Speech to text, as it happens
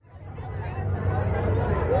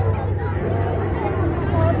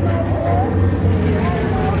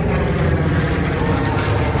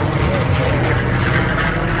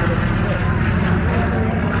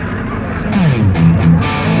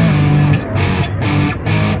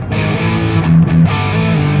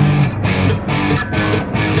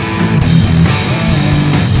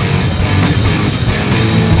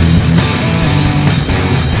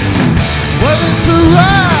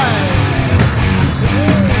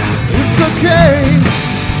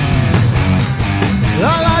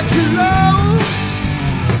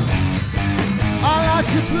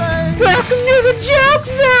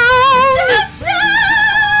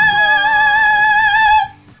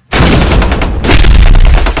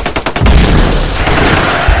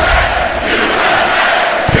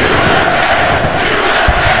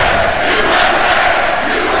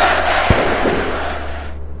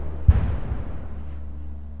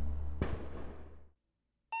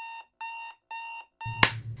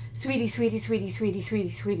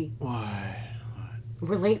Sweetie. What?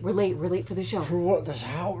 We're late for the show. For what? This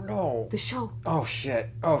how? No. The show. Oh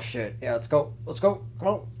shit. Yeah, let's go. Come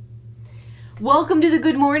on. Welcome to the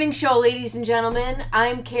Good Morning Show, ladies and gentlemen.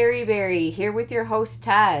 I'm Carrie Berry, here with your host,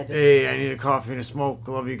 Todd. Hey, I need a coffee and a smoke.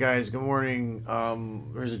 Love you guys. Good morning.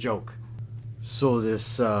 Here's a joke. So this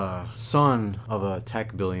son of a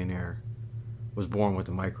tech billionaire was born with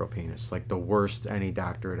a micro penis, like the worst any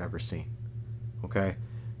doctor had ever seen. Okay?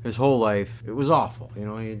 His whole life, it was awful.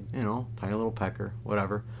 Tiny little pecker,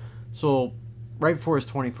 whatever. So right before his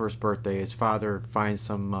 21st birthday, his father finds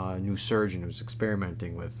some new surgeon who's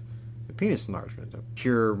experimenting with a penis enlargement, a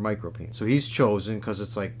pure micro penis. So he's chosen because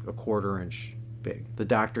it's like a 1/4 inch big. The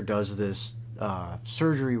doctor does this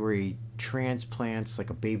surgery where he transplants like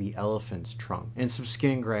a baby elephant's trunk and some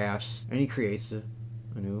skin grafts, and he creates a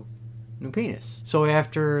new penis. So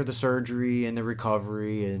after the surgery and the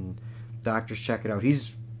recovery and doctors check it out,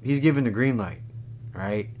 he's given the green light,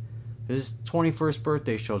 right? His 21st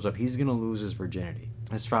birthday shows up. He's gonna lose his virginity.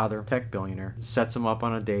 His father, tech billionaire, sets him up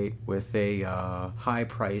on a date with a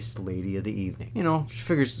high-priced lady of the evening. She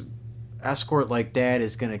figures escort like that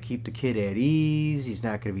is going to keep the kid at ease. He's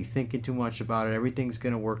not going to be thinking too much about it. Everything's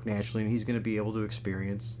going to work naturally, and he's going to be able to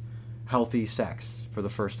experience healthy sex for the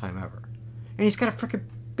first time ever. And he's got a freaking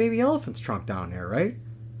baby elephant's trunk down there, right?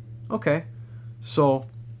 Okay. So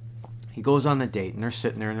he goes on the date, and they're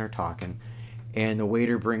sitting there, and they're talking, and the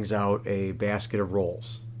waiter brings out a basket of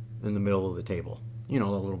rolls in the middle of the table. The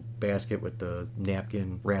little basket with the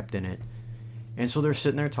napkin wrapped in it. And so they're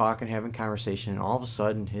sitting there talking, having conversation, and all of a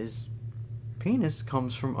sudden his penis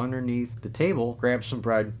comes from underneath the table, grabs some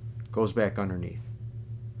bread, goes back underneath.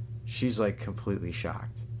 She's like completely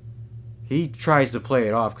shocked. He tries to play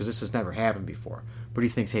it off because this has never happened before. But he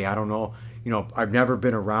thinks, hey, I don't know, I've never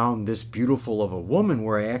been around this beautiful of a woman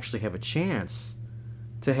where I actually have a chance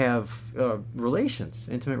to have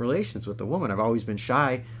intimate relations with a woman. I've always been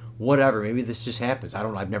shy. Whatever, maybe this just happens. I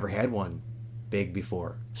don't know, I've never had one big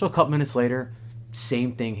before. So a couple minutes later,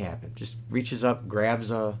 same thing happened. Just reaches up,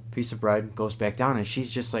 grabs a piece of bread, goes back down, and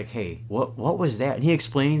she's just like, hey, what was that? And he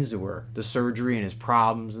explains to her the surgery and his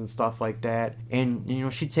problems and stuff like that.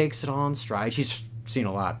 And, she takes it all in stride. She's seen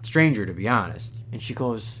a lot stranger, to be honest. And she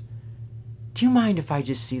goes, do you mind if I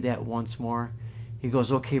just see that once more? He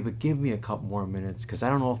goes, okay, but give me a couple more minutes, because I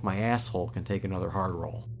don't know if my asshole can take another hard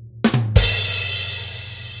roll.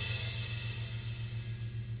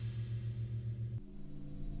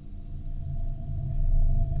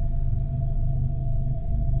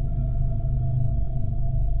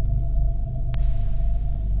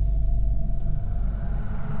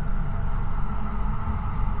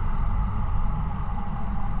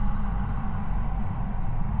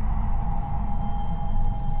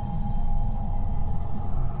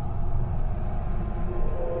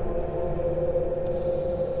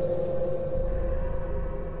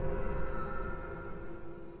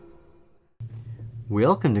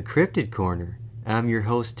 Welcome to Cryptid Corner. I'm your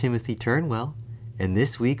host, Timothy Turnwell, and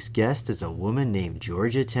this week's guest is a woman named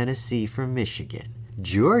Georgia Tennessee from Michigan.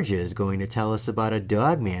 Georgia is going to tell us about a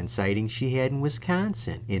Dogman sighting she had in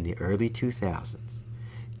Wisconsin in the early 2000s.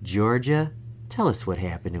 Georgia, tell us what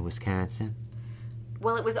happened in Wisconsin.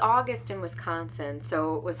 Well, it was August in Wisconsin,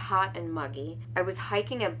 so it was hot and muggy. I was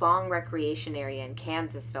hiking at Bong Recreation Area in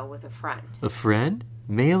Kansasville with a friend. A friend?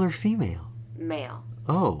 Male or female? Male.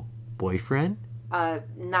 Oh, boyfriend?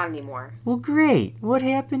 Not anymore. Well, great. What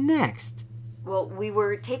happened next? Well, we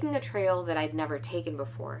were taking a trail that I'd never taken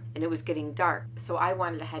before, and it was getting dark, so I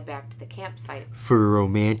wanted to head back to the campsite. For a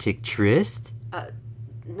romantic tryst?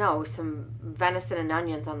 No, some venison and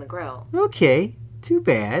onions on the grill. Okay, too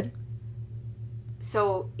bad.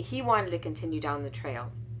 So he wanted to continue down the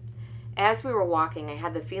trail. As we were walking, I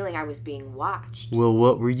had the feeling I was being watched. Well,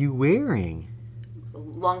 what were you wearing?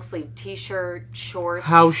 Long-sleeve t-shirt, shorts.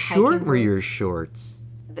 How short were your shorts?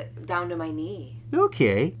 Down to my knee.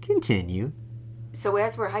 Okay, continue. So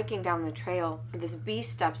as we're hiking down the trail, this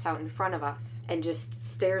beast steps out in front of us and just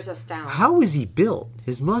stares us down. How was he built?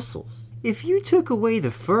 His muscles? If you took away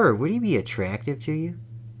the fur, would he be attractive to you?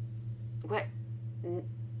 What?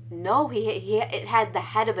 No, it had the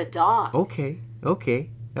head of a dog. Okay.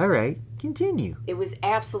 All right, continue. It was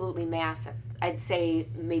absolutely massive. I'd say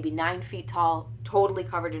maybe 9 feet tall, totally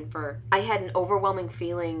covered in fur. I had an overwhelming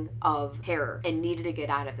feeling of terror and needed to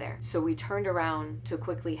get out of there. So we turned around to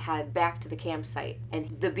quickly head back to the campsite,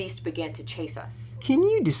 and the beast began to chase us. Can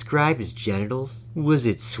you describe his genitals? Was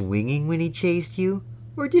it swinging when he chased you?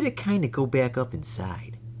 Or did it kind of go back up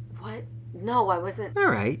inside? What? No, I wasn't. All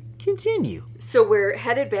right, continue. So we're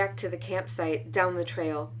headed back to the campsite down the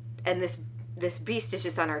trail, and this this beast is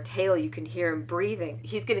just on our tail. You can hear him breathing.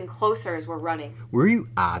 He's getting closer as we're running. Were you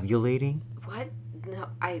ovulating? What? No,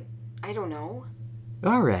 I don't know.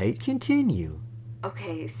 All right, continue.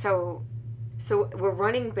 Okay, so we're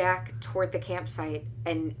running back toward the campsite,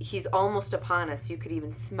 and he's almost upon us. You could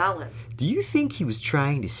even smell him. Do you think he was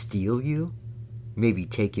trying to steal you? Maybe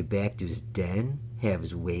take you back to his den, have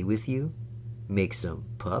his way with you, make some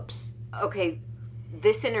pups? Okay,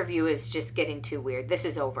 this interview is just getting too weird. This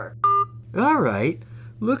is over. All right.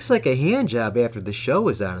 Looks like a hand job after the show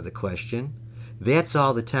is out of the question. That's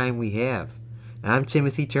all the time we have. I'm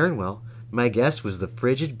Timothy Turnwell. My guest was the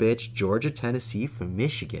frigid bitch Georgia Tennessee from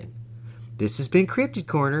Michigan. This has been Cryptid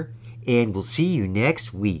Corner, and we'll see you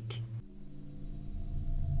next week.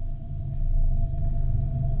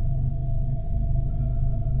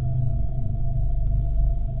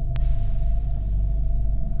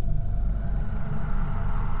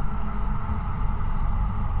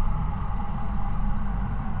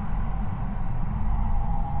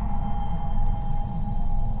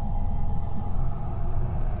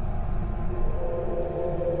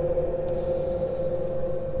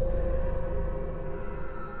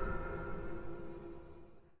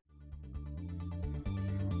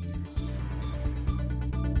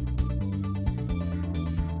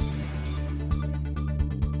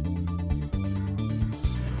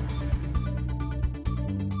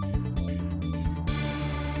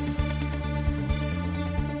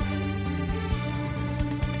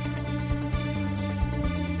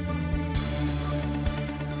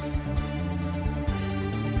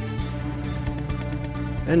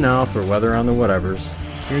 And now for Weather on the Whatevers,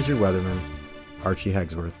 here's your weatherman, Archie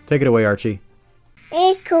Hegsworth. Take it away, Archie.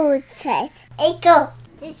 Echo says, Echo,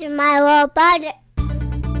 this is my little brother.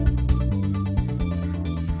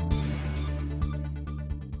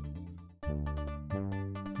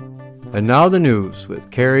 And now the news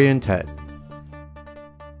with Carrie and Ted.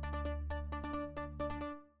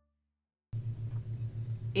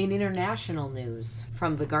 In international news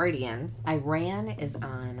from The Guardian, Iran is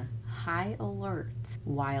on high alert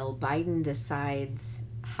while Biden decides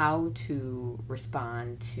how to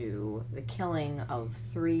respond to the killing of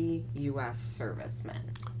 3 U.S.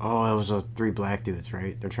 servicemen. Oh, those are 3 black dudes,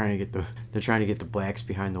 right? They're trying to get the blacks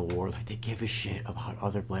behind the war. Like, they give a shit about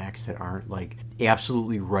other blacks that aren't like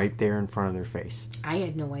absolutely right there in front of their face. I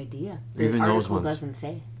had no idea. The Even those article ones doesn't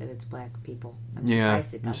say that it's black people. I'm Yeah,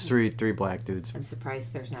 surprised it there's doesn't. three black dudes. I'm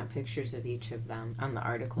surprised there's not pictures of each of them on the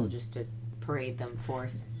article just to parade them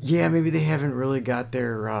forth. Yeah, maybe they haven't really got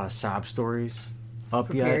their sob stories up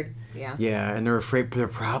Prepared. yet. Yeah. Yeah, and they're afraid. They're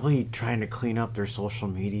probably trying to clean up their social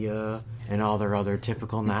media and all their other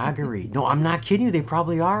typical noggery. No, I'm not kidding you. They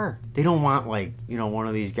probably are. They don't want, like, you know, one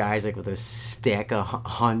of these guys like with a stack of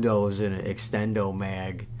hundos and an extendo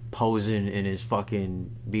mag posing in his fucking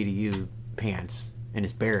BDU pants in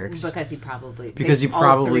his barracks. Because he probably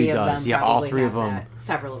does. Yeah, all 3 of them.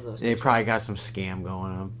 Several of those. They probably got some scam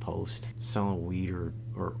going on post, selling weed or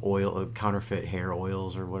oil, counterfeit hair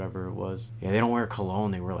oils or whatever it was. Yeah, they don't wear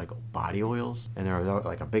cologne. They wear like body oils, and they're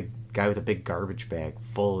like a big guy with a big garbage bag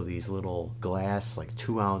full of these little glass, like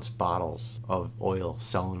 2-ounce bottles of oil,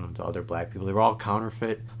 selling them to other black people. They were all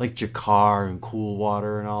counterfeit, like Jakar and Cool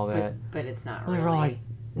Water and all that. But it's not Well, really. they were all like,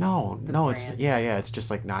 no, it's brand. it's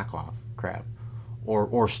just like knockoff crap,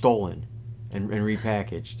 or stolen and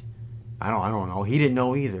repackaged. I don't know. He didn't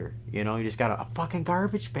know either. You know, he just got a fucking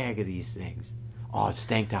garbage bag of these things. Oh, it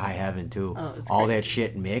stank to high heaven too. Oh, it's all crazy. that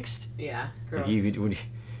shit mixed. Yeah. Like Gross. when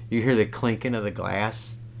you hear the clinking of the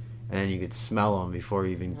glass, and then you could smell them before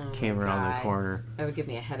you even came my around God. the corner. That would give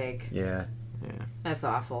me a headache. Yeah. That's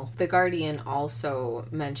awful. The Guardian also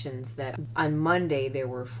mentions that on Monday there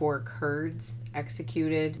were 4 Kurds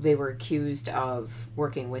executed. They were accused of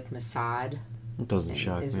working with Mossad, It doesn't and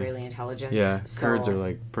shock me. Israeli intelligence. Yeah, So- Kurds are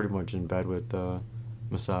like pretty much in bed with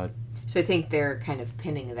Mossad. So I think they're kind of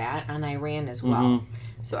pinning that on Iran as well. Mhm.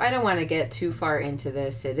 So I don't want to get too far into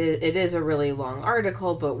this. It is a really long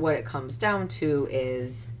article, but what it comes down to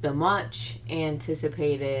is the much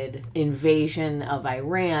anticipated invasion of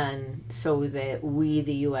Iran so that we,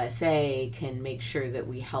 the USA, can make sure that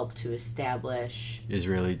we help to establish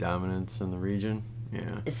Israeli dominance in the region.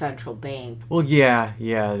 Yeah. a central bank Well, that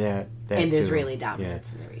and too. Israeli dominance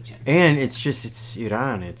in the region. And it's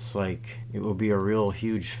Iran. It's like it will be a real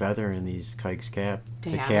huge feather in these kike's cap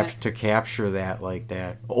to capture that like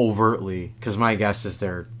that overtly. Because my guess is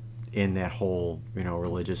they're in that whole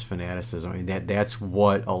religious fanaticism. I mean that's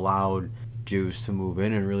what allowed Jews to move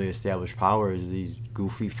in and really establish power is these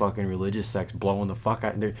goofy fucking religious sects blowing the fuck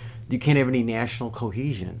out. You can't have any national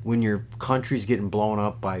cohesion when your country's getting blown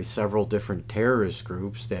up by several different terrorist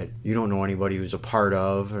groups that you don't know anybody who's a part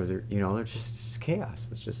of, or they're just chaos.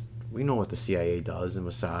 It's just, we know what the CIA does, and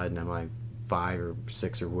Mossad and MI5 or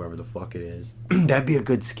 6 or whoever the fuck it is. That'd be a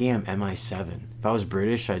good scam, MI7. If I was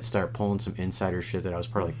British, I'd start pulling some insider shit that I was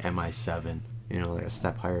part of like MI7. Like a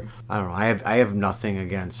step higher. I don't know. I have nothing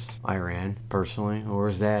against Iran personally. Or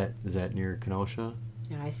is that near Kenosha?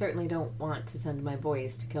 Yeah, I certainly don't want to send my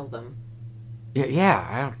boys to kill them.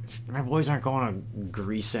 Yeah. My boys aren't going to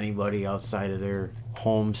grease anybody outside of their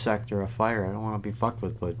home sector of fire. I don't want to be fucked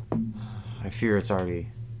with, but I fear it's already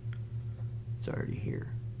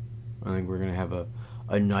here. I think we're gonna have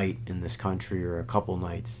a night in this country, or a couple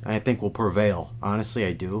nights, and I think we'll prevail. Honestly,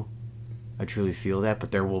 I do. I truly feel that, but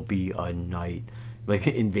there will be a night, like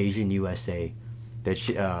Invasion USA, that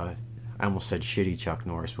I almost said shitty Chuck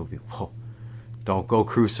Norris movie. Whoa, don't go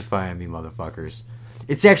crucifying me, motherfuckers.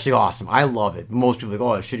 It's actually awesome. I love it. Most people are like,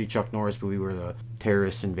 oh, a shitty Chuck Norris movie where the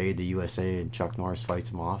terrorists invade the USA and Chuck Norris fights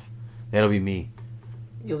them off. That'll be me.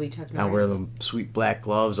 You'll be Chuck Norris. I'll wear the sweet black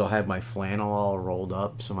gloves. I'll have my flannel all rolled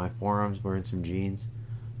up, so my forearms, wearing some jeans.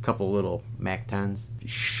 Couple little Mac 10s,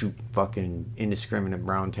 shoot fucking indiscriminate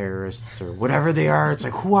brown terrorists or whatever they are. It's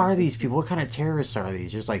like, who are these people? What kind of terrorists are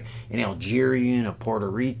these? There's like an Algerian, a Puerto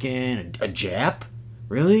Rican, a Jap?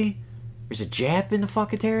 Really? There's a Jap in the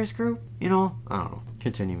fucking terrorist group? I don't know.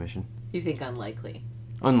 Continue mission. You think unlikely?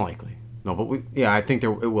 Unlikely. No, but I think it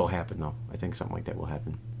will happen though. I think something like that will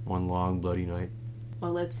happen. One long bloody night.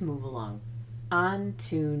 Well, let's move along. On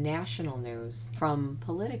to national news from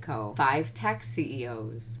Politico. 5 tech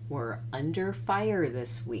CEOs were under fire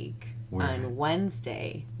this week. Where? On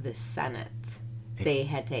Wednesday, the Senate. They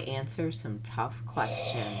had to answer some tough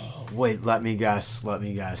questions. Wait, let me guess.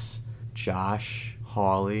 Josh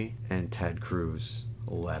Hawley and Ted Cruz.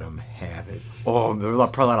 Let them have it. Oh, there was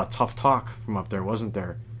probably a lot of tough talk from up there, wasn't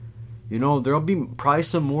there? There'll be probably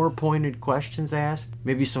some more pointed questions asked.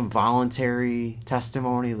 Maybe some voluntary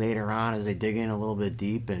testimony later on as they dig in a little bit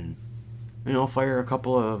deep and, fire a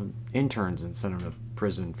couple of interns and send them to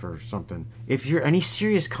prison for something. If you're any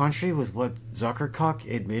serious country with what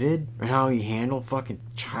Zuckercuck admitted and how he handled fucking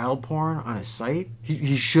child porn on his site,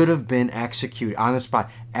 he should have been executed on the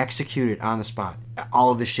spot. Executed on the spot.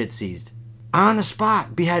 All of his shit seized. On the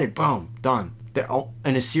spot. Beheaded. Boom. Done.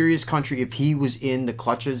 In a serious country, if he was in the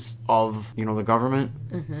clutches of, the government,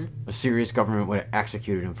 a serious government would have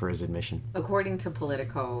executed him for his admission. According to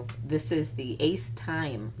Politico, this is the 8th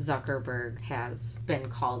time Zuckerberg has been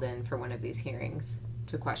called in for one of these hearings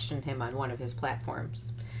to question him on one of his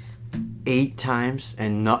platforms. 8 times,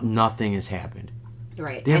 and nothing has happened.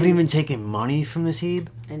 Right. They haven't even taken money from this heap?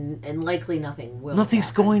 And likely nothing will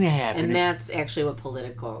Nothing's happen. going to happen. And that's actually what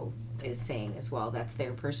Politico is saying as well. That's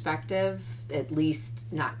their perspective, at least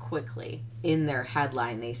not quickly. In their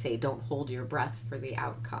headline, they say, don't hold your breath for the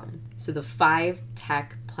outcome. So the 5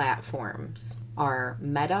 tech platforms are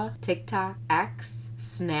Meta, TikTok, X,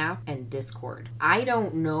 Snap, and Discord. I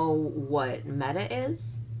don't know what Meta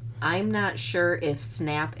is. I'm not sure if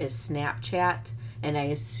Snap is Snapchat, and I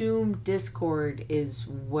assume Discord is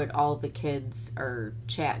what all the kids are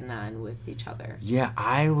chatting on with each other. Yeah,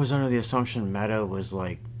 I was under the assumption Meta was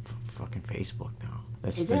like fucking Facebook now.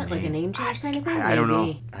 Is it like a name change kind of thing? I don't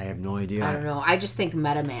know. I have no idea. I don't know. I just think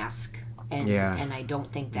MetaMask. And I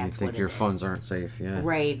don't think that's what it is. You think your funds aren't safe, yeah.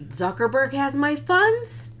 Right. Zuckerberg has my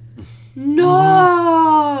funds?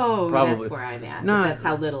 No! Probably. That's where I'm at. No, that's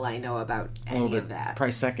how little I know about any of that.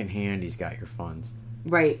 Probably secondhand he's got your funds.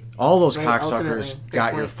 Right. All those right, cocksuckers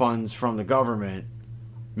got your funds from the government,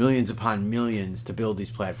 millions upon millions, to build these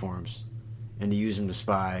platforms and to use them to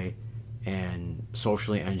spy and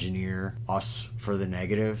socially engineer us for the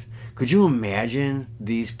negative. Could you imagine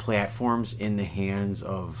these platforms in the hands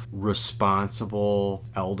of responsible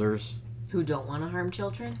elders? Who don't want to harm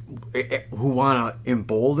children? Who want to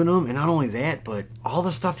embolden them? And not only that, but all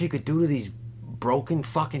the stuff you could do to these broken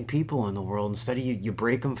fucking people in the world. Instead of you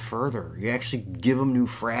break them further. You actually give them new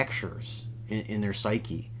fractures in their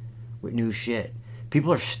psyche with new shit.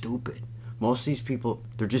 People are stupid. Most of these people,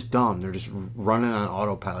 they're just dumb. They're just running on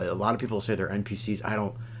autopilot. A lot of people say they're NPCs. I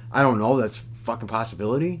don't know. That's fucking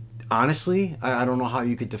possibility. Honestly, I don't know how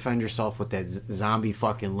you could defend yourself with that zombie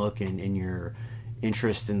fucking look in your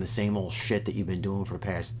interest in the same old shit that you've been doing for the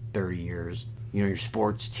past 30 years. Your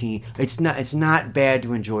sports team. It's not bad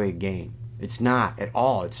to enjoy a game. It's not at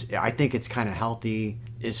all. I think it's kind of healthy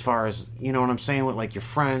as far as, what I'm saying, with like your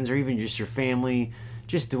friends or even just your family,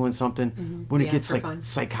 just doing something. When it gets like fun.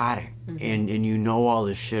 Psychotic and you know all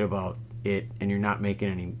this shit about it and you're not making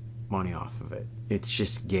any money off of it. It's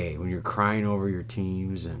just gay when you're crying over your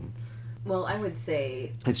teams, and well, I would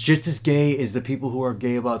say it's just as gay as the people who are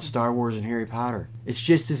gay about Star Wars and Harry Potter. It's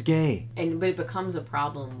just as gay. But it becomes a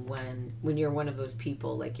problem when you're one of those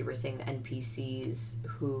people, like you were saying, the NPCs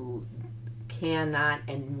who cannot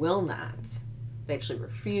and will not, they actually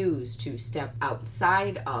refuse to step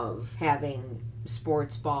outside of having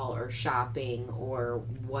sports ball or shopping or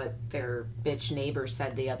what their bitch neighbor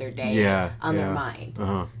said the other day on their mind.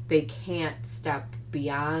 Uh-huh. They can't step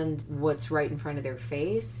beyond what's right in front of their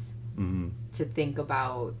face to think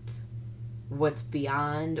about what's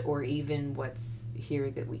beyond, or even what's here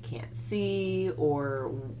that we can't see,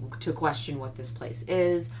 or to question what this place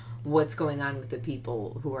is, what's going on with the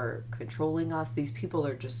people who are controlling us. These people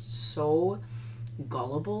are just so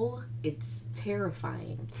gullible. It's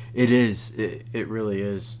terrifying. It is. It really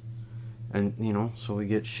is. And, so we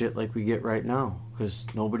get shit like we get right now because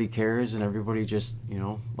nobody cares, and everybody just,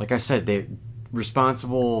 like I said,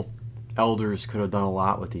 responsible elders could have done a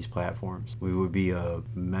lot with these platforms. We would be a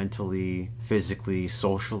mentally, physically,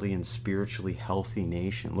 socially, and spiritually healthy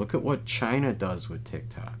nation. Look at what China does with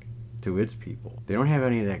TikTok to its people. They don't have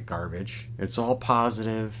any of that garbage. It's all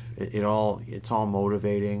positive. It's all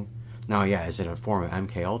motivating. Now, yeah, is it a form of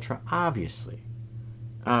MK Ultra? Obviously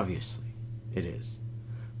it is.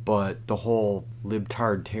 But the whole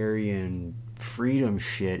libtarditarian freedom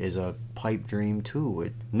shit is a pipe dream too.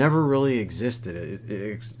 It never really existed.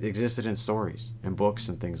 It existed in stories and books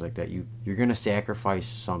and things like that. You're gonna sacrifice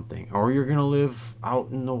something, or you're gonna live out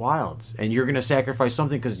in the wilds, and you're gonna sacrifice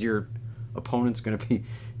something because your opponent's gonna be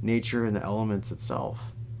nature and the elements itself.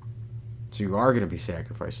 So you are gonna be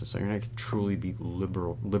sacrificing. So you're not gonna truly be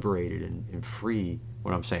liberated and free.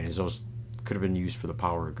 What I'm saying is those could have been used for the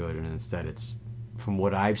power of good, and instead it's, from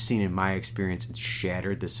what I've seen in my experience, it's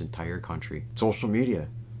shattered this entire country. Social media,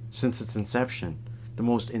 since its inception, the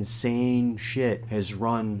most insane shit has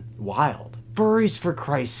run wild. Furries, for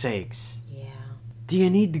Christ's sakes. Yeah. Do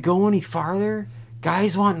you need to go any farther?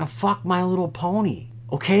 Guys wanting to fuck My Little Pony,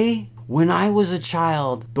 okay? When I was a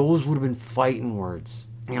child, those would have been fighting words.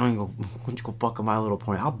 You go, why don't you go fuck a My Little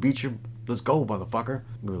Pony? I'll beat you. Let's go, motherfucker.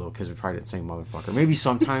 We were little kids, we probably didn't say motherfucker. Maybe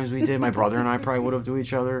sometimes we did. My brother and I probably would have to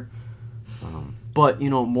each other. But,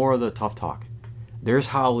 more of the tough talk. There's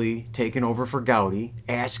Holly taking over for Gowdy,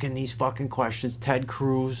 asking these fucking questions. Ted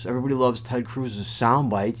Cruz, everybody loves Ted Cruz's sound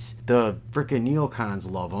bites. The freaking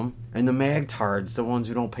neocons love him. And the magtards, the ones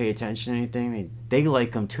who don't pay attention to anything, they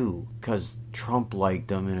like him too. Because Trump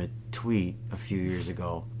liked him in a tweet a few years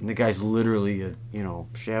ago. And the guy's literally a,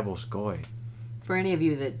 shabos goy. For any of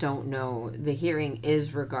you that don't know, the hearing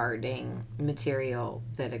is regarding material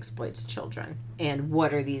that exploits children. And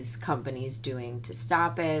what are these companies doing to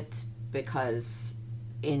stop it? Because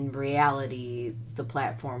in reality, the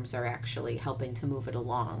platforms are actually helping to move it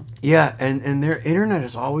along. Yeah, and their internet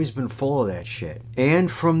has always been full of that shit.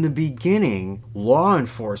 And from the beginning, law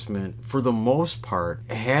enforcement, for the most part,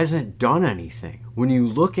 hasn't done anything. When you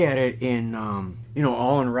look at it in,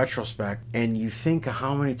 all in retrospect, and you think of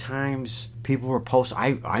how many times people were posting,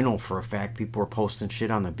 I know for a fact people were posting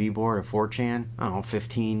shit on the B-board of 4chan,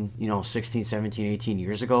 15, 16, 17, 18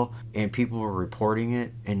 years ago, and people were reporting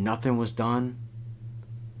it, and nothing was done.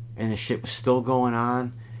 And the shit was still going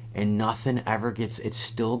on, and nothing ever it's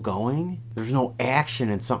still going. There's no action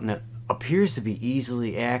in something that appears to be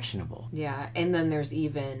easily actionable. Yeah, and then there's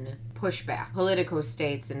even pushback. Politico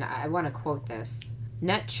states, and I want to quote this,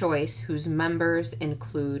 Net Choice, whose members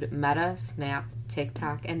include Meta, Snap,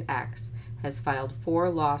 TikTok, and X, has filed 4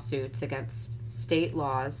 lawsuits against state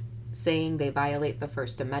laws saying they violate the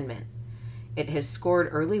First Amendment. It has scored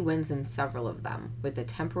early wins in several of them, with a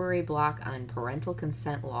temporary block on parental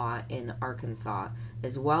consent law in Arkansas,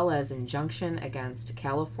 as well as injunction against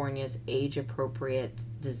California's age-appropriate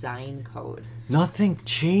design code. Nothing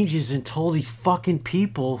changes until these fucking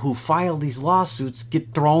people who file these lawsuits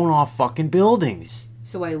get thrown off fucking buildings.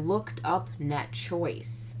 So I looked up Net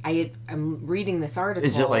Choice. I'm reading this article.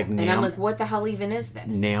 Is it like and I'm like, what the hell even is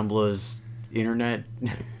this? NAMBLA's internet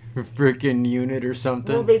freaking unit or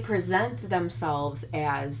something? Well, they present themselves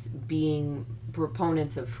as being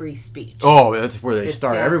proponents of free speech. Oh, that's where they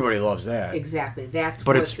start. Everybody loves that. Exactly. That's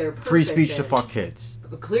but what it's their purpose free speech is. to fuck kids.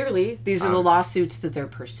 Clearly, these are the lawsuits that they're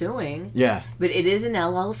pursuing. Yeah. But it is an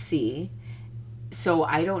LLC, so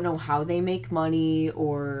I don't know how they make money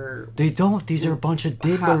or... They don't. These are a bunch of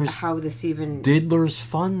diddlers. How this even... Diddlers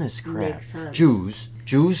fund this crap. Makes sense.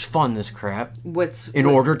 Jews fund this crap in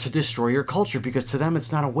order to destroy your culture, because to them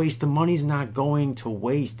it's not a waste. The money's not going to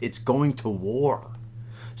waste. It's going to war.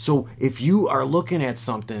 So if you are looking at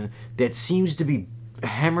something that seems to be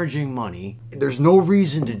hemorrhaging money, there's no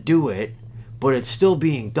reason to do it, but it's still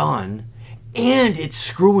being done, and it's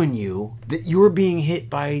screwing you that you're being hit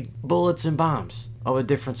by bullets and bombs of a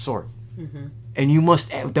different sort. Mm-hmm. And you must,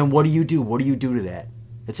 then what do you do? What do you do to that?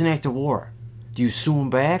 It's an act of war. Do you sue them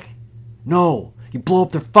back? No. You blow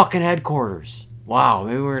up their fucking headquarters. Wow,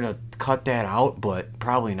 maybe we're going to cut that out, but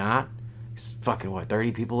probably not. It's fucking,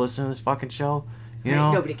 30 people listen to this fucking show? You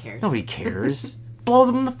know? Nobody cares. Nobody cares. Blow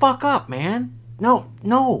them the fuck up, man. No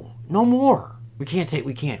more. We can't take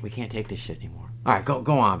this shit anymore. All right,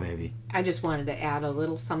 go on, baby. I just wanted to add a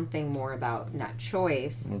little something more about Net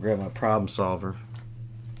Choice. I'm gonna grab my problem solver.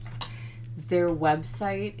 Their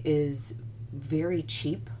website is very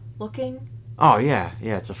cheap looking. Oh, yeah,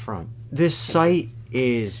 it's a front. This site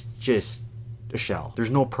is just a shell. There's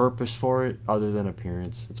no purpose for it other than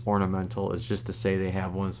appearance. It's ornamental. It's just to say they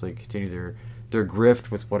have one so they continue their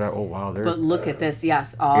grift with whatever. Oh, wow. But look at this.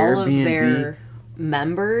 Yes, all Airbnb. of their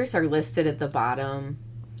members are listed at the bottom.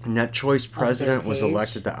 Net Choice president was page.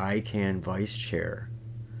 elected to ICANN vice chair.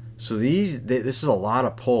 So this is a lot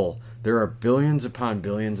of pull. There are billions upon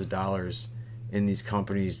billions of dollars in these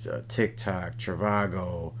companies, TikTok,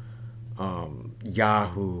 Trivago,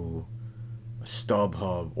 Yahoo,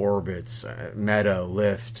 StubHub, Orbitz, Meta,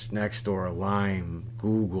 Lyft, Nextdoor, Lime,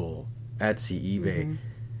 Google, Etsy, eBay. Mm-hmm.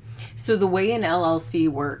 So the way an LLC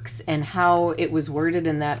works and how it was worded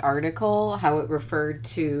in that article, how it referred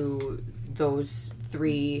to those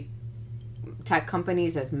 3 tech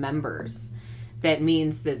companies as members, that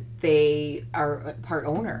means that they are a part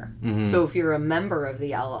owner. Mm-hmm. So if you're a member of the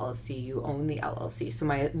LLC, you own the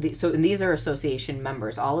LLC. And these are association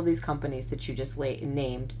members. All of these companies that you just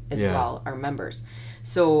named as well are members.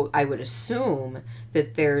 So I would assume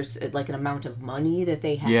that there's like an amount of money that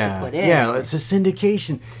they have to put in. Yeah, it's a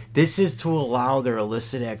syndication. This is to allow their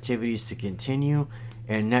illicit activities to continue,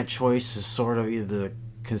 and Net Choice is sort of either the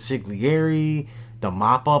consigliere, the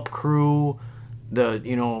mop-up crew,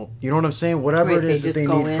 you know what I'm saying? Whatever it is that they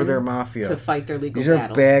need for their mafia. To fight their legal These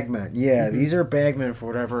battles. are bagmen. Yeah, these are bagmen for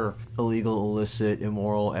whatever illegal, illicit,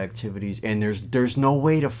 immoral activities, and there's no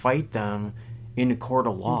way to fight them in a court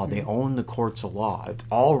of law. They own the courts of law. It's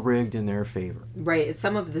all rigged in their favor. Right.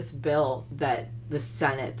 Some of this bill that the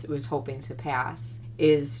Senate was hoping to pass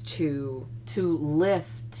is to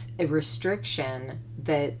lift a restriction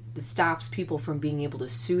that stops people from being able to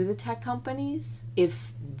sue the tech companies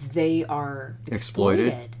if they are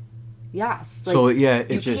exploited. Yes. Like, so yeah,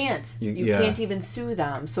 you can't even sue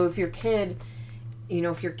them. So if your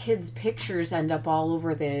kid's pictures end up all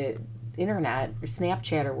over the internet or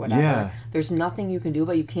Snapchat or whatever, there's nothing you can do,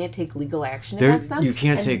 but you can't take legal action against them. You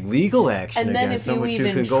can't take legal action against them, but you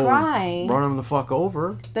can go run them the fuck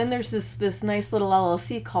over. Then there's this nice little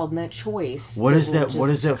LLC called Net Choice. What does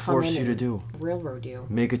that force you to do? Railroad you.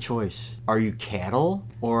 Make a choice. Are you cattle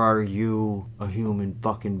or are you a human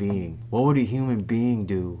fucking being? What would a human being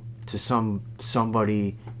do to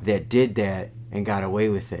somebody that did that and got away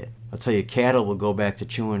with it? I'll tell you, cattle will go back to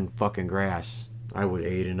chewing fucking grass. I would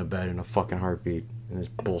aid and abet in a fucking heartbeat in this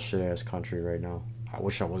bullshit ass country right now. I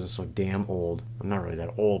wish I wasn't so damn old. I'm not really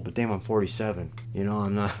that old, but damn, I'm 47. You know,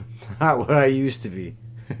 I'm not what I used to be.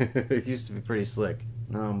 I used to be pretty slick.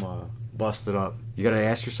 Now I'm busted up. You gotta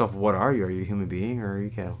ask yourself, what are you? Are you a human being or are you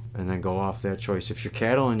cattle? And then go off that choice. If you're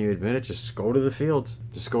cattle and you admit it, just go to the fields.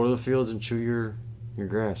 Just go to the fields and chew your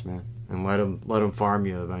grass, man. And let them farm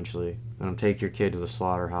you eventually. Let them take your kid to the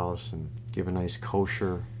slaughterhouse and give a nice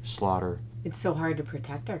kosher slaughter. It's so hard to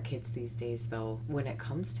protect our kids these days, though, when it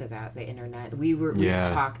comes to the internet. We've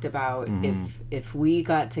talked about if we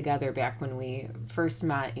got together back when we first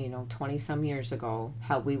met, 20-some years ago,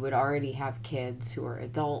 how we would already have kids who are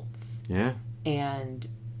adults. Yeah. And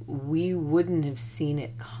we wouldn't have seen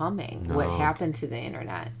it coming, what happened to the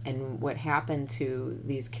internet and what happened to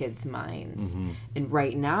these kids' minds. Mm-hmm. And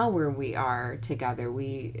right now where we are together,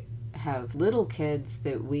 we have little kids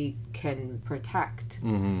that we can protect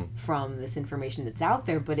from this information that's out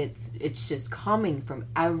there, but it's just coming from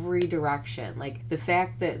every direction. Like the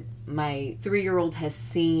fact that my 3-year-old has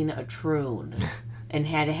seen a troon and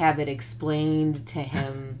had to have it explained to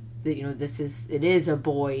him that it is a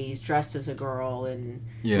boy, he's dressed as a girl, and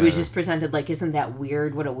it was just presented like, isn't that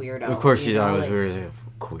weird? What a weirdo. Of course he thought it was weird.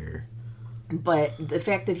 Queer. But the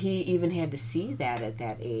fact that he even had to see that at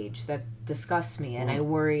that age, that disgusts me, and I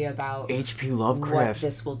worry about H.P. Lovecraft what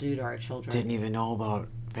this will do to our children. Didn't even know about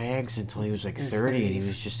fags until he was like 30, and he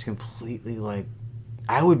was just completely like,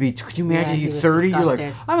 I would be, could you imagine you're 30, you're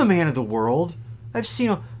like, I'm a man of the world. I've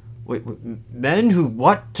seen, men who,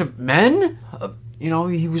 what, to men?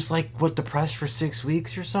 He was like, depressed for 6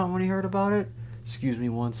 weeks or something when he heard about it? Excuse me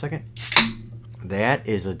 1 second. That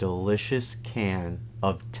is a delicious can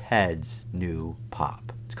of Ted's new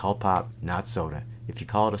pop. It's called pop, not soda. If you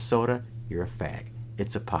call it a soda, you're a fag.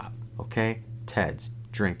 It's a pop, okay? Ted's.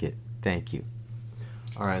 Drink it. Thank you.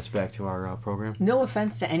 All right, it's back to our program. No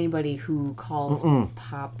offense to anybody who calls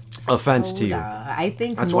pop offense soda. to you. I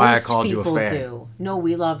think that's most why I called you a people fag. do. No,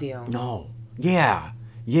 we love you. No. Yeah,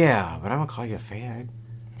 but I'm gonna call you a fag.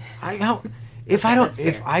 If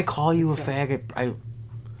I call you that's a fag,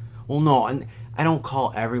 I don't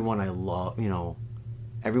call everyone I love.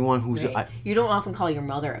 Everyone who's right. You don't often call your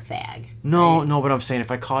mother a fag. No, right? no, but I'm saying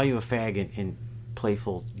if I call you a fag in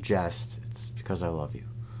playful jest, it's because I love you.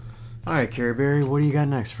 All right, Carrie Berry, what do you got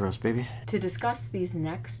next for us, baby? To discuss these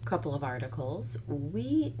next couple of articles,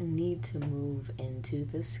 we need to move into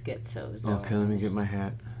the schizo zone. Okay, let me get my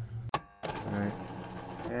hat. All right,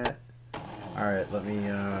 hat. All right, let me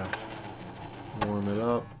warm it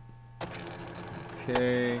up.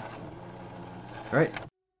 Okay. All right.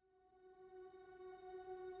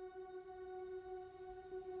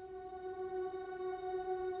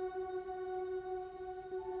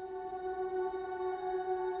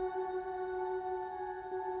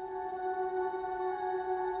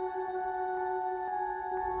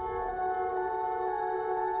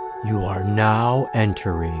 You are now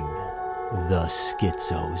entering the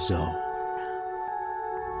Schizo Zone.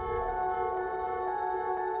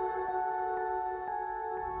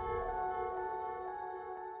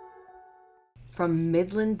 From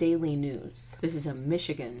Midland Daily News. This is a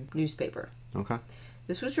Michigan newspaper. Okay.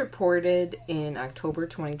 This was reported in October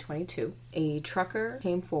 2022. A trucker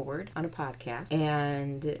came forward on a podcast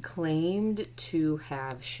and claimed to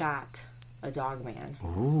have shot a Dogman.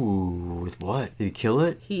 Ooh, with what? Did he kill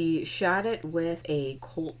it? He shot it with a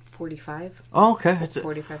Colt 45. Oh, okay. Colt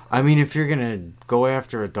 45 Colt. I mean, if you're going to go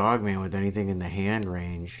after a Dogman with anything in the hand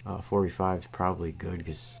range, 45 is probably good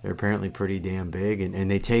because they're apparently pretty damn big and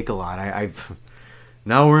they take a lot.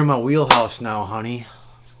 Now we're in my wheelhouse now, honey.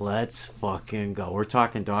 Let's fucking go. We're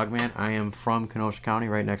talking Dogman. I am from Kenosha County,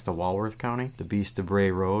 right next to Walworth County, the Beast of Bray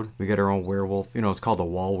Road. We got our own werewolf. It's called the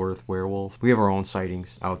Walworth werewolf. We have our own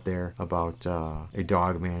sightings out there about a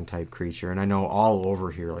Dogman type creature. And I know all over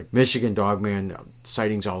here, like Michigan Dogman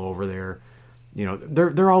sightings all over there.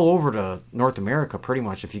 They're all over to North America pretty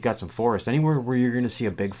much. If you got some forest, anywhere where you're going to see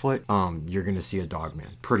a Bigfoot, you're going to see a Dogman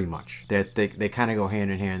pretty much. They kind of go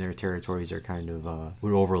hand in hand. Their territories are kind of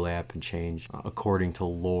would overlap and change according to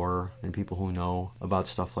lore and people who know about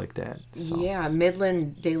stuff like that. So. Yeah,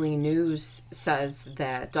 Midland Daily News says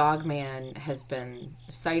that Dogman has been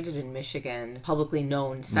sighted in Michigan, publicly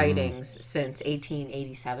known sightings since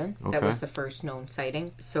 1887. Okay. That was the first known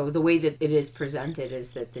sighting. So the way that it is presented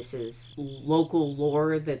is that this is local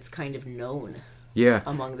lore that's kind of known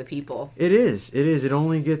among the people. It is. It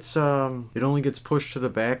only gets pushed to the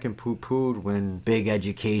back and poo-pooed when big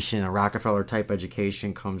education, a Rockefeller type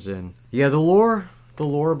education comes in. Yeah, the lore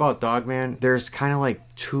about Dogman, there's kind of like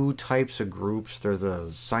two types of groups. There's a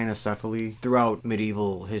cynocephaly. Throughout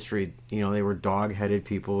medieval history, they were dog-headed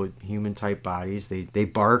people with human-type bodies. They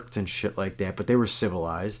barked and shit like that, but they were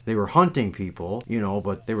civilized. They were hunting people,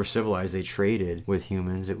 but they were civilized. They traded with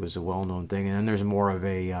humans. It was a well-known thing. And then there's more of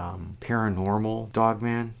a paranormal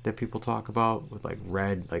Dogman that people talk about with like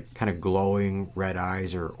red, like kind of glowing red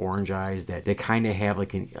eyes or orange eyes that they kind of have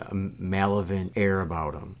like a malevolent air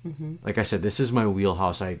about them. Mm-hmm. Like I said, this is my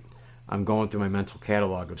wheelhouse. I'm going through my mental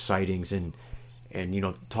catalog of sightings and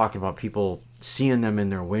talking about people seeing them in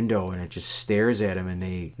their window and it just stares at them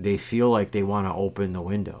and they feel like they want to open the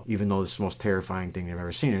window, even though it's the most terrifying thing they've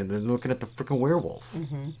ever seen. And they're looking at the freaking werewolf,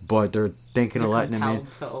 but they're thinking of letting them in.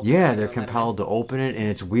 Yeah, they're compelled to open it, and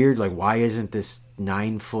it's weird. Like, why isn't this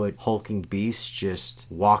 9-foot hulking beast just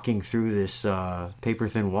walking through this paper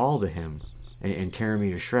thin wall to him? And tearing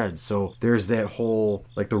me to shreds. So there's that whole,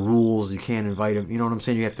 like, the rules, you can't invite him, you know what I'm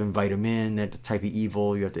saying? You have to invite him in, that type of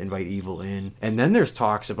evil, you have to invite evil in. And then there's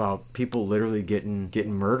talks about people literally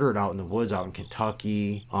getting murdered out in the woods, out in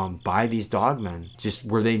Kentucky, by these dogmen, just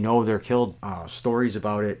where they know they're killed. Stories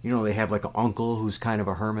about it, they have like an uncle who's kind of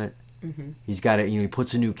a hermit. Mm-hmm. He's got it. He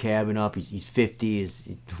puts a new cabin up. He's 50.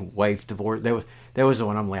 His wife divorced. That was the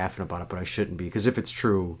one I'm laughing about it, but I shouldn't be, because if it's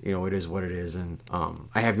true, it is what it is, and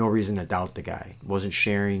I have no reason to doubt the guy. Wasn't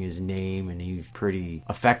sharing his name, and he was pretty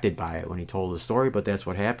affected by it when he told the story. But that's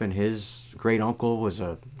what happened. His great uncle was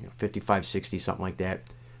a 55, 60, something like that.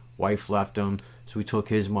 Wife left him, so he took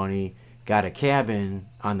his money, got a cabin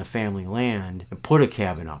on the family land, and put a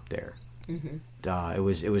cabin up there. Mm-hmm.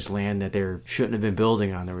 It was land that they shouldn't have been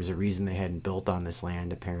building on. There was a reason they hadn't built on this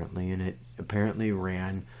land, apparently, and it apparently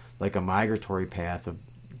ran like a migratory path of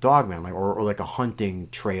dogman, or like a hunting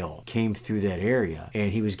trail came through that area.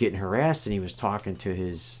 And he was getting harassed, and he was talking to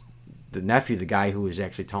his the nephew, the guy who was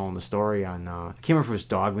actually telling the story on, I can't remember if it was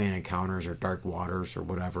Dogman Encounters or Dark Waters or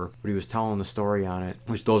whatever, but he was telling the story on it,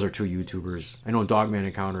 which those are two YouTubers. I know Dogman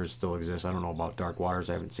Encounters still exists. I don't know about Dark Waters.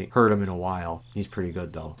 I haven't heard him in a while. He's pretty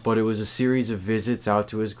good though. But it was a series of visits out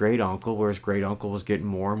to his great uncle, where his great uncle was getting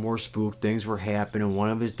more and more spooked. Things were happening. One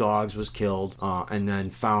of his dogs was killed, and then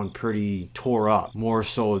found pretty tore up, more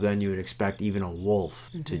so than you would expect even a wolf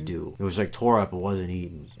to do. It was like tore up, it wasn't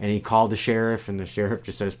eaten. And he called the sheriff, and the sheriff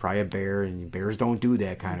just says probably a bear, and bears don't do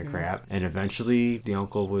that kind of crap. And eventually the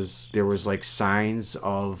uncle there was like signs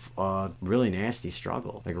of a really nasty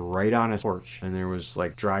struggle, like right on his porch, and there was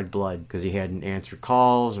like dried blood because he hadn't answered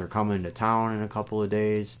calls or come into town in a couple of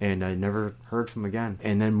days, and I never heard from him again.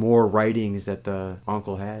 And then more writings that the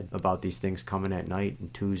uncle had about these things coming at night in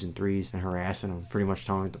 2s and 3s and harassing him, pretty much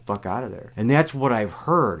telling him to fuck out of there. And that's what I've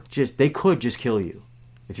heard. They could just kill you.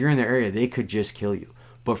 If you're in the area, they could just kill you.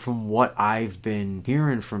 But from what I've been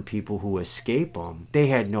hearing from people who escape them, they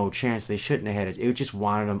had no chance. They shouldn't have had it. It just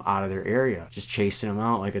wanted them out of their area, just chasing them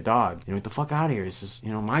out like a dog. Get the fuck out of here. This is,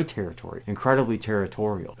 my territory. Incredibly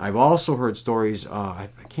territorial. I've also heard stories, I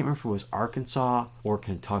can't remember if it was Arkansas or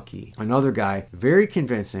Kentucky. Another guy, very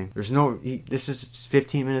convincing. This is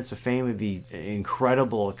 15 minutes of fame. Would be an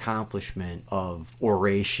incredible accomplishment of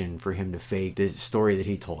oration for him to fake this story that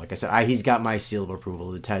he told. Like I said, he's got my seal of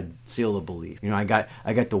approval, the Ted seal of belief.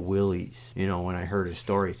 I got the willies, when I heard his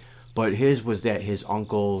story. But his was that his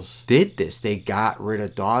uncles did this. They got rid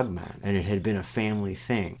of Dogman, and it had been a family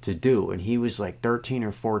thing to do. And he was like 13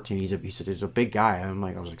 or 14. He said, he's a big guy. I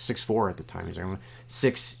was like 6'4" at the time. He's like, I'm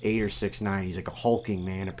 6'8" or 6'9". He's like a hulking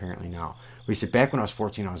man apparently now. But he said, back when I was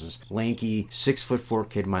 14, I was this lanky 6'4"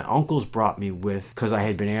 kid. My uncles brought me with, because I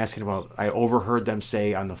had been asking I overheard them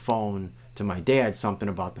say on the phone to my dad something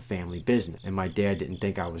about the family business, and my dad didn't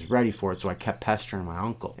think I was ready for it, so I kept pestering my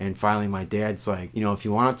uncle. And finally my dad's like, if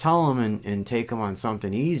you want to tell him and take him on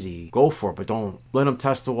something easy, go for it, but don't let him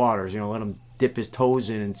test the waters. Let him dip his toes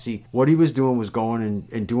in and see. What he was doing was going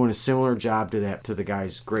and doing a similar job to the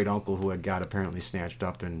guy's great uncle who had got apparently snatched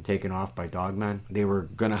up and taken off by Dogmen. They were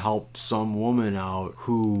gonna help some woman out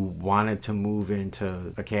who wanted to move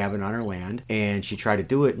into a cabin on her land, and she tried to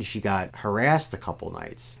do it, and she got harassed a couple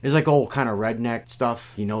nights. It's like old kind of redneck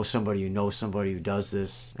stuff. Somebody who does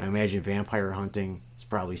this. I imagine vampire hunting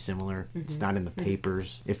probably similar. It's not in the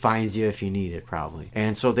papers. It finds you if you need it, probably.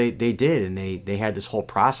 And so they did, and they had this whole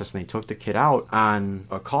process, and they took the kid out on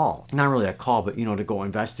a call. Not really a call, but to go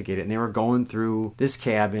investigate it. And they were going through this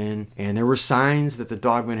cabin, and there were signs that the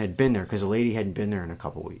Dogman had been there, because the lady hadn't been there in a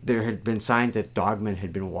couple weeks. There had been signs that Dogman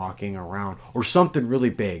had been walking around, or something really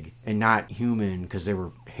big and not human, because there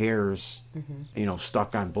were hairs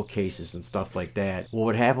stuck on bookcases and stuff like that. Well,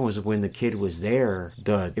 what happened was when the kid was there,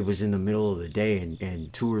 it was in the middle of the day,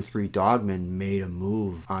 and 2 or 3 Dogmen made a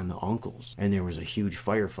move on the uncles, and there was a huge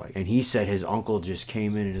firefight. And he said his uncle just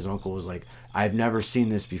came in, and his uncle was like, I've never seen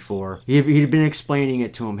this before. He'd been explaining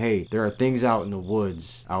it to him. Hey, there are things out in the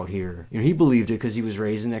woods out here. He believed it because he was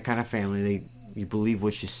raised in that kind of family. You believe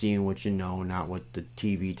what you see and what you know, not what the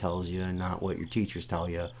TV tells you and not what your teachers tell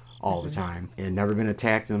you all the time. And never been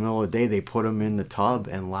attacked in the middle of the day. They put him in the tub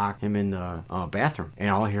and locked him in the bathroom,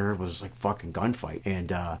 and all I heard was like fucking gunfight.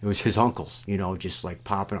 And it was his uncles, just like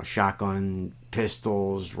popping out shotgun,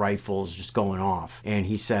 pistols, rifles, just going off. And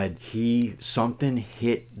he said something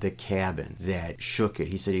hit the cabin that shook it.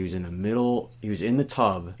 He said he was in the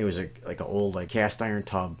tub. It was like an old like cast iron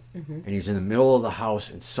tub, and he was in the middle of the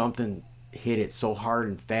house, and something hit it so hard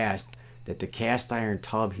and fast that the cast iron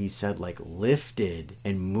tub, he said, like lifted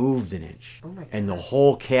and moved an inch. Oh my God. And the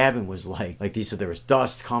whole cabin was like he said, there was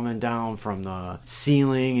dust coming down from the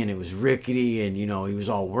ceiling, and it was rickety, and he was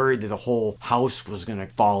all worried that the whole house was gonna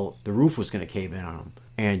fall, the roof was gonna cave in on him.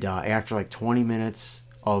 And after like 20 minutes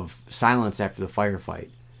of silence after the firefight,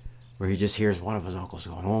 where he just hears one of his uncles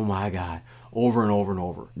going, oh my God, over and over and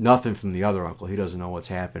over. Nothing from the other uncle. He doesn't know what's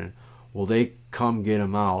happening. Well, they come get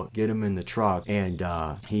him out, get him in the truck, and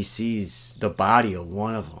he sees the body of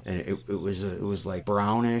one of them, and it was like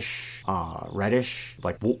brownish, reddish,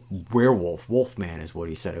 like wolfman is what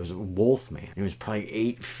he said. It was a wolfman. It was probably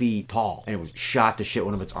 8 feet tall, and it was shot to shit.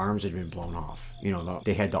 One of its arms had been blown off.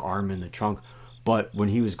 They had the arm in the trunk, but when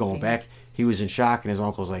he was going back, he was in shock, and his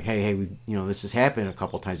uncle was like, hey, this has happened a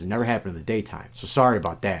couple times. It never happened in the daytime. So sorry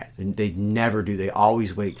about that. And they never do. They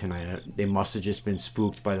always wait tonight. They must have just been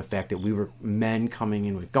spooked by the fact that we were men coming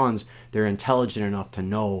in with guns. They're intelligent enough to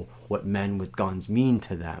know what men with guns mean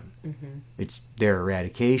to them. It's their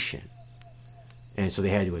eradication. And so they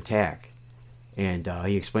had to attack. And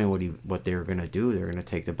he explained what they were going to do. They're going to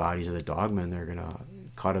take the bodies of the Dogmen. They're going to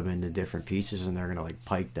cut them into different pieces, and they're going to like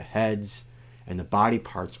pike the heads and the body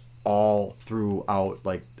parts all throughout,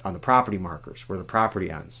 like on the property markers where the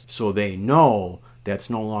property ends. So they know that's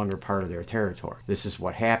no longer part of their territory. This is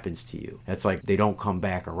what happens to you. That's like they don't come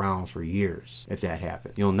back around for years if that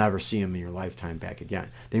happens. You'll never see them in your lifetime back again.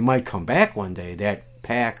 They might come back one day, that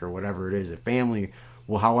pack or whatever it is, a family,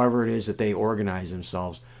 well, however it is that they organize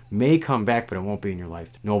themselves, may come back, but it won't be in your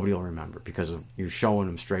lifetime. Nobody will remember because you're showing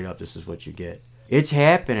them straight up, this is what you get. It's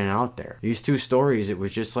happening out there. These two stories, it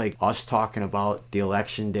was just like us talking about the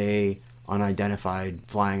election day unidentified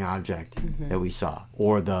flying object that we saw,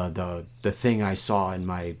 or the thing I saw in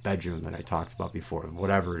my bedroom that I talked about before,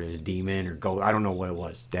 whatever it is, demon or ghost, I don't know what it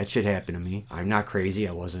was. That shit happened to me. I'm not crazy.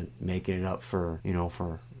 I wasn't making it up for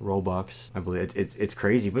Robux. I believe it's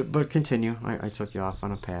crazy, but continue. I took you off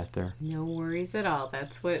on a path there. No worries at all.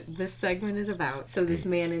 That's what this segment is about. So this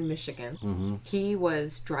man in Michigan, he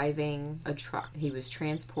was driving a truck. He was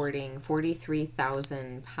transporting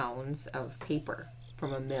 43,000 pounds of paper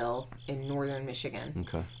from a mill in northern Michigan,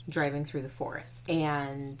 driving through the forest,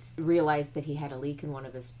 and realized that he had a leak in one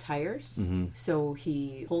of his tires. So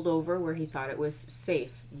he pulled over where he thought it was safe,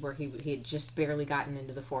 where he had just barely gotten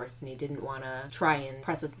into the forest and he didn't want to try and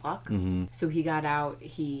press his luck. So he got out,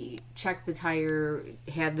 he checked the tire,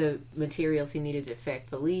 had the materials he needed to fix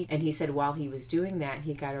the leak, and he said while he was doing that,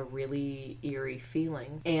 he got a really eerie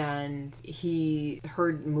feeling, and he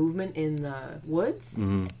heard movement in the woods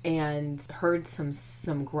and heard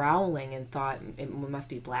some growling and thought it must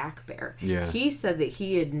be black bear. He said that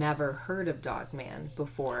he had never heard of Dogman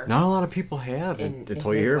before. Not a lot of people have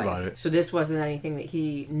until you hear about it. So this wasn't anything that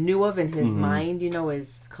he knew of in his mind,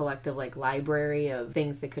 his collective like library of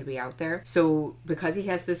things that could be out there. So because he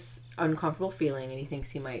has this uncomfortable feeling and he thinks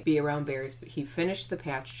he might be around bears, but he finished the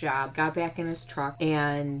patch job, got back in his truck,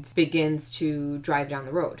 and begins to drive down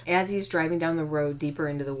the road. As he's driving down the road deeper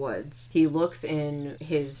into the woods, he looks in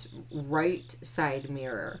his right side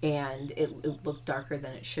mirror and it looked darker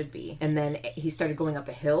than it should be. And then he started going up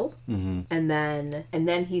a hill, and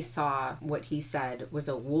then he saw what he said was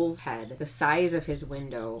a wolf head the size of his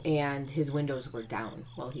window, and his windows were down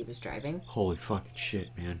while he was driving. Holy fucking shit,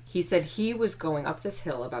 man. He said he was going up this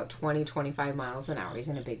hill about 25 miles an hour. He's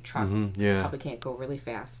in a big truck. Probably can't go really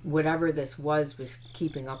fast. Whatever this was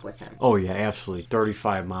keeping up with him. Oh yeah, absolutely.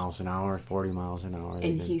 35 miles an hour, 40 miles an hour.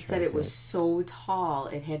 And he said it was so tall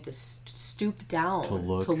it had to stoop down to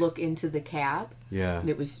look into the cab. And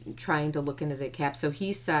it was trying to look into the cab. So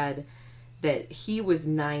he said that he was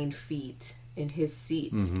 9 feet in his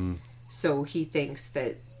seat. So he thinks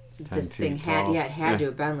that this thing had to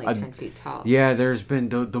have been like 10 feet tall. Yeah, there's been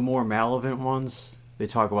the more malevolent ones. They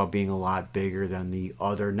talk about being a lot bigger than the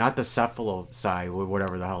other, not the cephalosi,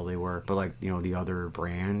 whatever the hell they were, but like, the other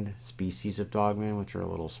brand species of Dogman, which are a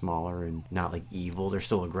little smaller and not like evil. They're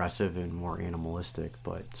still aggressive and more animalistic.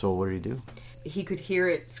 But so what did he do? He could hear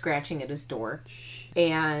it scratching at his door,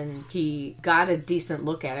 and he got a decent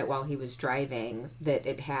look at it while he was driving, that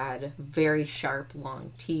it had very sharp,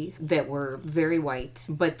 long teeth that were very white,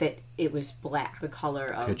 but that it was black, the color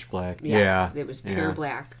of... Pitch black. Yes, it was pure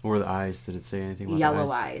black. Or the eyes, did it say anything about yellow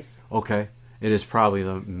the eyes? Okay. It is probably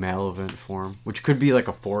the malevolent form, which could be like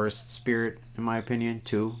a forest spirit, in my opinion,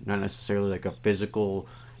 too. Not necessarily like a physical,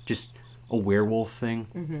 just a werewolf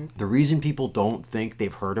thing. The reason people don't think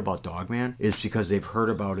they've heard about Dogman is because they've heard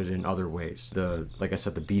about it in other ways. Like I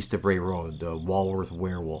said, the Beast of Bray Road, the Walworth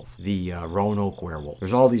werewolf, the Roanoke werewolf.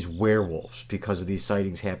 There's all these werewolves because of these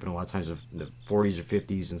sightings happen a lot of times in the 40s or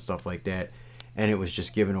 50s and stuff like that. And it was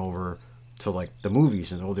just given over to like the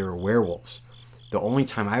movies and they were werewolves. The only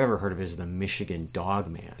time I've ever heard of it is the Michigan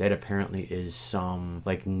Dogman. That apparently is some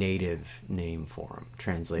like native name for them,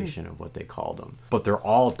 translation of what they called them. But they're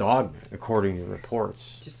all Dogmen, according to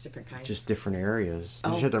reports. Just different kinds. Just different areas.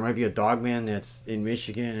 Oh. Shit, there might be a Dogman that's in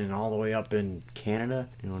Michigan and all the way up in Canada.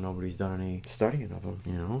 Nobody's done any studying of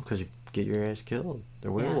them, because you get your ass killed.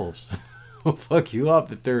 They're werewolves. Will fuck you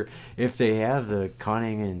up if they have the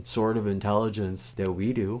cunning and sort of intelligence that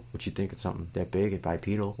we do, which you think it's something that big and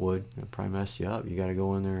bipedal would. It'd probably mess you up. You got to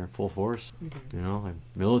go in there full force, like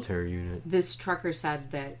military unit. This trucker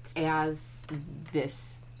said that as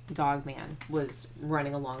this Dogman was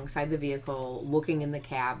running alongside the vehicle, looking in the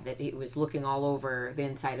cab, that he was looking all over the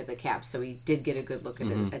inside of the cab, so he did get a good look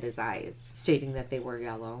at his eyes, stating that they were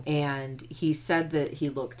yellow. And he said that he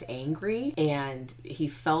looked angry, and he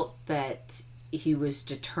felt that he was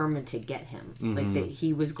determined to get him, like that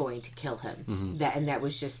he was going to kill him. That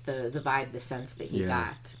was just the vibe, the sense that he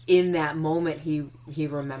got. In that moment, he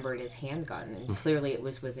remembered his handgun, and clearly it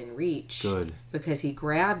was within reach. Good. Because he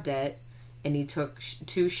grabbed it, and he took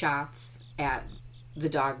 2 shots at the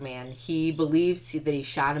Dogman. He believes that he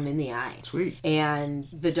shot him in the eye. Sweet. And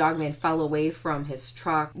the Dogman fell away from his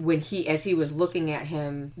truck. As he was looking at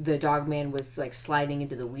him, the Dogman was like sliding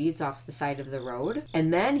into the weeds off the side of the road.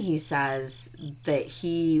 And then he says that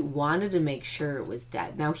he wanted to make sure it was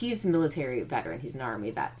dead. Now, he's a military veteran. He's an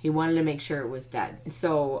Army vet. He wanted to make sure it was dead.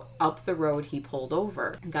 So up the road, he pulled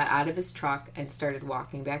over, got out of his truck, and started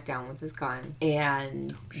walking back down with his gun.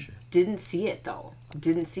 And didn't see it, though.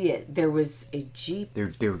 Didn't see it. There was a Jeep.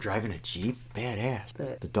 They were driving a Jeep? Badass.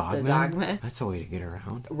 The Dogman? The Dogman. That's a way to get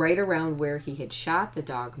around. Right around where he had shot the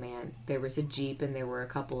Dogman, there was a Jeep and there were a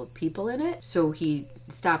couple of people in it. So he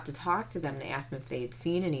stopped to talk to them to ask them if they had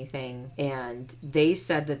seen anything. And they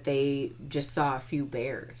said that they just saw a few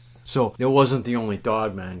bears. So it wasn't the only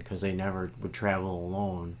Dogman, because they never would travel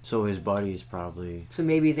alone. So his buddies probably... So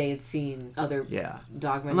maybe they had seen other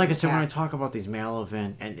Dogmen. And like I said, when I talk about these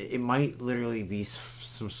Malavin, and it might literally be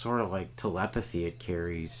some sort of like telepathy it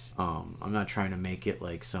carries. I'm not trying to make it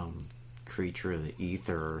like some creature of the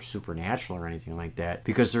ether or supernatural or anything like that,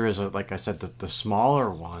 because there is like I said, the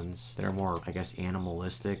smaller ones that are more, I guess,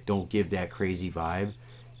 animalistic, don't give that crazy vibe.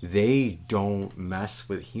 They don't mess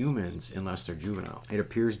with humans unless they're juvenile. It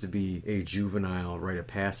appears to be a juvenile rite of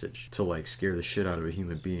passage to like scare the shit out of a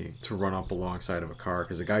human being, to run up alongside of a car.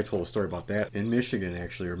 Because the guy told a story about that in Michigan,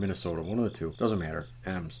 actually, or Minnesota, one of the two. Doesn't matter.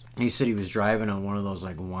 He said he was driving on one of those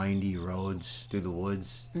like windy roads through the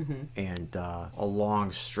woods, and a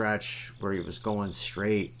long stretch where he was going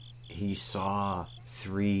straight, he saw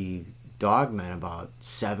 3 Dogmen about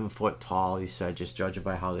 7 foot tall, he said, just judging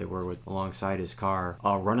by how they were alongside his car,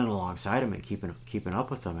 running alongside him and keeping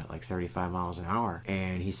up with him at like 35 miles an hour.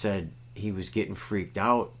 And he said he was getting freaked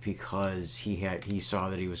out because he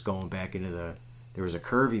saw that he was going back into there was a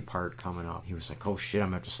curvy part coming up. He was like, oh shit, I'm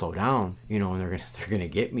gonna have to slow down, and they're gonna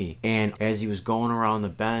get me. And as he was going around the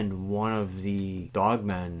bend, one of the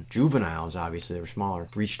Dogmen, juveniles, obviously they were smaller,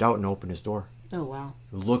 reached out and opened his door. Oh, wow.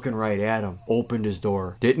 Looking right at him, opened his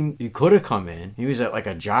door. He could have come in. He was at like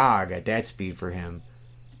a jog at that speed for him.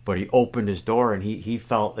 But he opened his door and he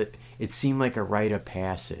felt it. It seemed like a rite of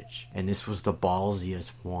passage. And this was the ballsiest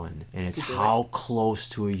one. And it's how close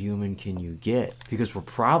to a human can you get? Because we're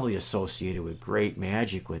probably associated with great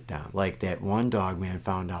magic with them. Like that one Dogman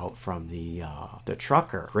found out from the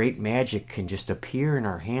trucker. Great magic can just appear in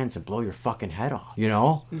our hands and blow your fucking head off.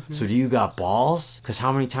 So do you got balls? Because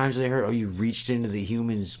how many times have they heard, you reached into the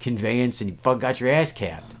human's conveyance and you got your ass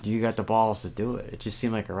capped? Do you got the balls to do it? It just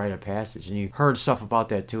seemed like a rite of passage. And you heard stuff about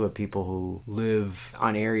that too, of people who live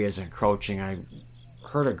on areas encroaching. I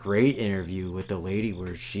heard a great interview with the lady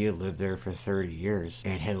where she had lived there for 30 years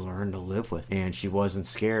and had learned to live with it. And she wasn't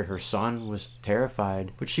scared. Her son was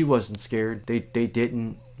terrified, but she wasn't scared. They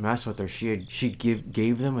didn't mess with her. She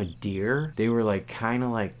gave them a deer. They were like kind of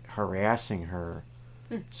like harassing her.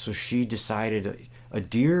 So she decided a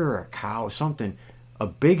deer or a cow, something, a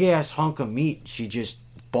big ass hunk of meat she just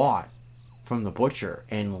bought from the butcher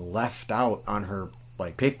and left out on her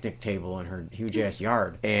like picnic table in her huge ass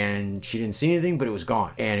yard, and she didn't see anything, but it was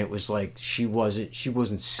gone. And it was like she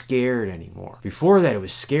wasn't scared anymore. Before that, it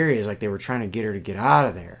was scary. It's like they were trying to get her to get out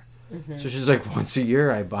of there. So she's like, once a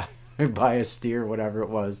year I buy a steer, whatever it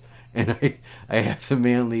was, and I have the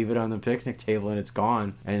man leave it on the picnic table and it's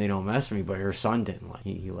gone, and they don't mess with me. But her son didn't.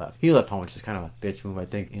 He left home, which is kind of a bitch move. I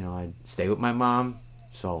think I'd stay with my mom,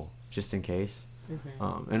 so just in case.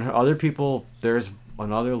 And other people, there's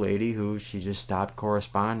another lady who she just stopped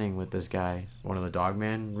corresponding with this guy, one of the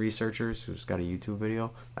Dogman researchers who's got a YouTube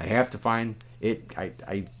video. I have to find it.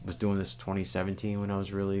 I was doing this 2017 when I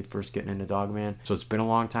was really first getting into Dogman, so it's been a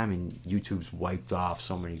long time, and YouTube's wiped off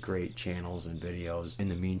so many great channels and videos. In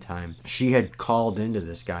the meantime, she had called into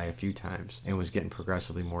this guy a few times and was getting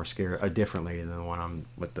progressively more scared. A different lady than the one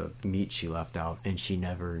with the meat she left out, and she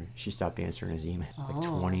stopped answering his email. Like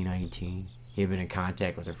 2019. He had been in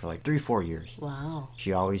contact with her for like 3-4 years. Wow.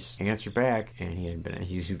 She always answered back, and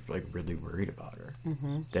he was like really worried about her.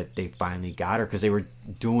 That they finally got her, because they were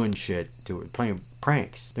doing shit to her, playing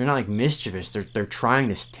pranks. They're not like mischievous. They're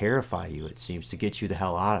trying to terrify you, it seems, to get you the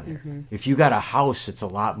hell out of there. If you got a house, it's a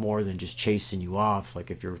lot more than just chasing you off.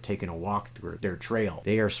 Like if you're taking a walk through their trail,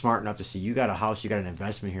 they are smart enough to see you got a house, you got an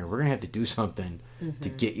investment here. We're gonna have to do something to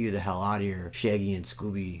get you the hell out of here, Shaggy and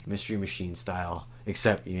Scooby Mystery Machine style.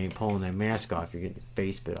 Except you ain't pulling that mask off, you're getting your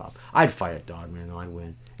face bit off. I'd fight a Dogman, though. I'd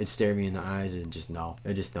win. It'd stare me in the eyes and just know.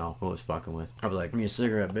 I'd just know who I was fucking with. I'd be like, give me a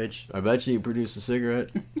cigarette, bitch. I bet you produce a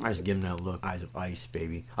cigarette. I just give him that look. Eyes of ice,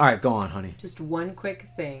 baby. Alright, go on, honey. Just one quick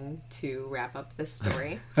thing to wrap up this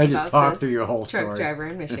story. I just talked through your whole truck story. Driver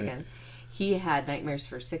in Michigan. He had nightmares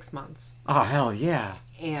for 6 months. Oh, hell yeah.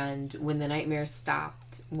 And when the nightmare stopped,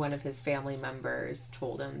 one of his family members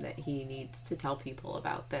told him that he needs to tell people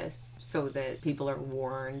about this so that people are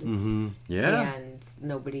warned. Mm-hmm. Yeah. And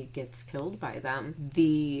nobody gets killed by them.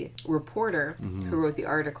 The reporter who wrote the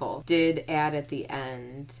article did add at the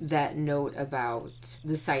end that note about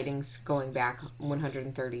the sightings going back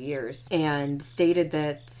 130 years and stated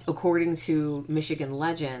that according to Michigan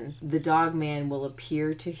legend, the Dogman will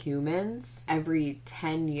appear to humans every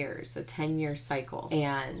 10 years, a 10-year cycle.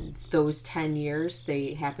 And those 10 years,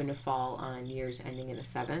 they happen to fall on years ending in a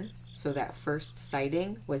 7. So that first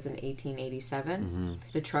sighting was in 1887.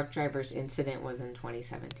 The truck driver's incident was in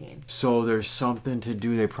 2017. So there's something to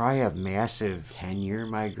do. They probably have massive 10-year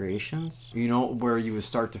migrations, you know, where you would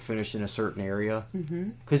start to finish in a certain area.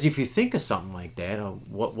 Because if you think of something like that,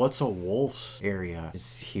 what's a wolf's area?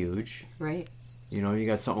 It's huge. Right. You know, you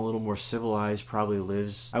got something a little more civilized, probably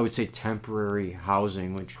lives, I would say temporary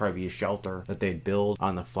housing, which probably be a shelter that they'd build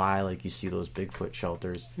on the fly, like you see those Bigfoot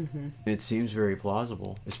shelters. It seems very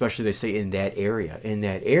plausible, especially they say in that area.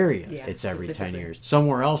 Yeah, it's every 10 years.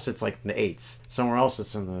 Somewhere else, it's like in the 8s. Somewhere else,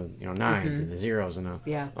 it's in the 9s and the 0s. And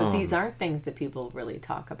yeah, but these aren't things that people really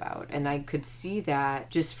talk about. And I could see that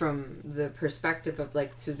just from the perspective of,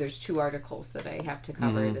 like, so there's 2 articles that I have to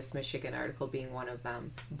cover, this Michigan article being one of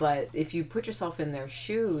them. But if you put yourself in their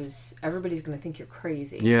shoes, everybody's going to think you're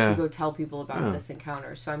crazy. Yeah. You go tell people about this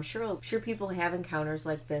encounter. So I'm sure people have encounters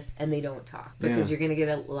like this and they don't talk because you're going to get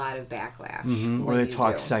a lot of backlash. Or they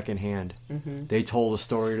talk secondhand. They told a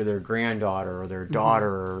story to their granddaughter or their daughter,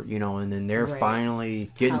 or, you know, and then they're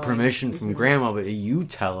finally getting permission from grandma, but you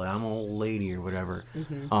tell it, I'm an old lady or whatever.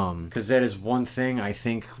 Because that is one thing I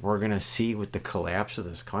think we're going to see with the collapse of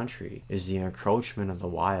this country is the encroachment of the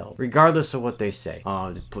wild. Regardless of what they say.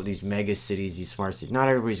 Put these mega cities, these smart cities, not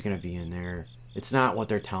everybody's going to be in there. It's not what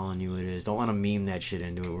they're telling you it is. Don't let them meme that shit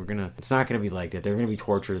into it. It's not going to be like that. They're going to be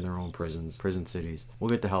tortured in their own prison cities. We'll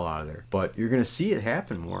get the hell out of there. But you're going to see it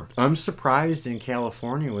happen more. I'm surprised in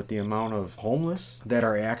California with the amount of homeless that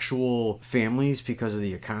are actual families because of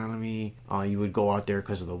the economy. You would go out there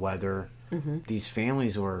because of the weather. These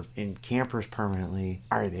families who are in campers permanently,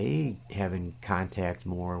 are they having contact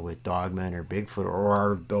more with Dogman or Bigfoot, or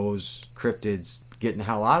are those cryptids getting the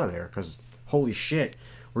hell out of there? Because holy shit,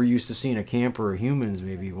 we're used to seeing a camper of humans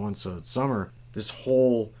maybe once a summer.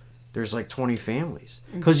 There's like 20 families.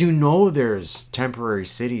 Because you know there's temporary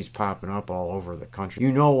cities popping up all over the country.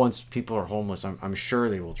 You know once people are homeless, I'm sure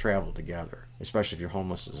they will travel together. Especially if you're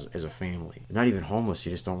homeless as a family. Not even homeless,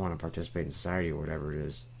 you just don't want to participate in society or whatever it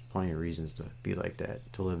is. Plenty of reasons to be like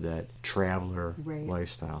that, to live that traveler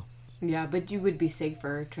lifestyle. Yeah, but you would be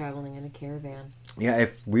safer traveling in a caravan. Yeah,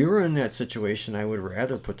 if we were in that situation, I would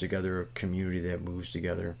rather put together a community that moves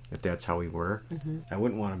together, if that's how we were. I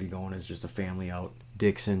wouldn't want to be going as just a family out,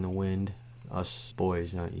 dicks in the wind. Us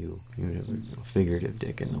boys, not you. You have a figurative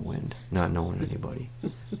dick in the wind, not knowing anybody.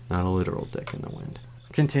 Not a literal dick in the wind.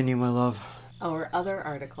 Continue, my love. Our other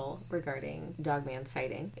article regarding Dogman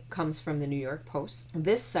sighting comes from the New York Post.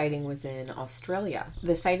 This sighting was in Australia.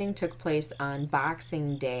 The sighting took place on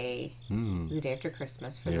Boxing Day, the day after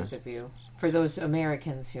Christmas, for those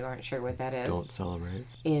Americans who aren't sure what that is. Don't celebrate.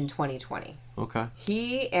 In 2020. Okay.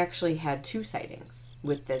 He actually had 2 sightings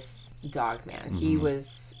with this Dogman. He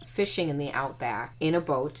was fishing in the outback in a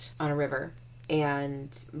boat on a river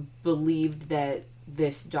and believed that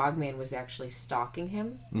this Dogman was actually stalking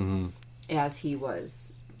him as he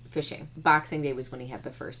was fishing. Boxing Day was when he had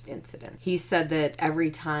the first incident. He said that every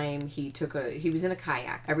time he was in a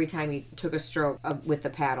kayak, every time he took a stroke with the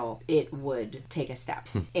paddle, it would take a step.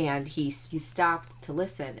 And he stopped to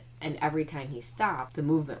listen, and every time he stopped, the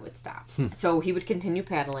movement would stop. So he would continue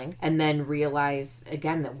paddling and then realize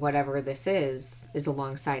again that whatever this is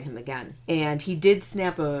alongside him again. And he did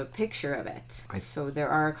snap a picture of it. So there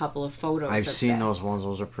are a couple of photos I've seen those ones.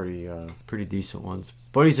 Those are pretty decent ones.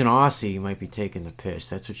 But he's an Aussie. He might be taking the piss.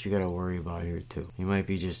 That's what you got to worry about here, too. He might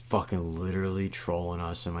be just fucking literally trolling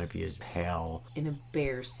us. It might be his pal. In a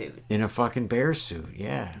bear suit. In a fucking bear suit,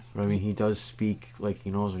 yeah. I mean, he does speak like he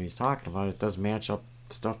knows what he's talking about. It does match up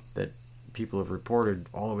stuff that people have reported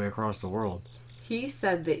all the way across the world. He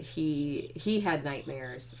said that he had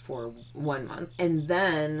nightmares for 1 month and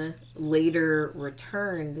then later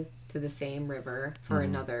returned to the same river for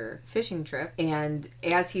another fishing trip. And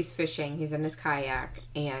as he's fishing, he's in his kayak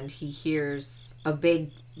and he hears a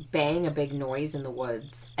big bang, a big noise in the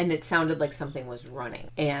woods, and it sounded like something was running.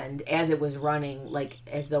 And as it was running, like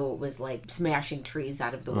as though it was like smashing trees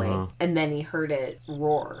out of the way, and then he heard it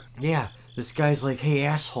roar. Yeah, This guy's like, hey,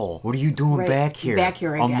 asshole, what are you doing back here? Back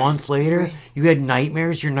here A again. month later, Right. you had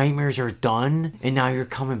nightmares, your nightmares are done, and now you're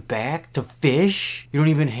coming back to fish? You don't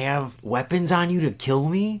even have weapons on you to kill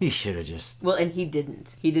me? You should have just... Well, and he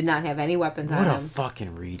didn't. He did not have any weapons on What a him.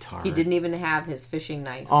 fucking retard. He didn't even have his fishing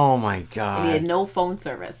knife. Oh my God. And he had no phone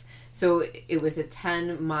service. So it was a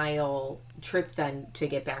 10-mile trip then to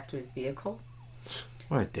get back to his vehicle.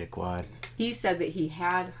 What a dickwad. He said that he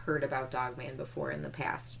had heard about Dogman before in the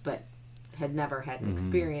past, but had never had an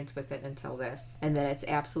experience with it until this, and that it's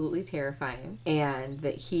absolutely terrifying, and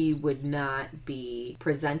that he would not be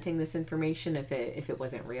presenting this information if it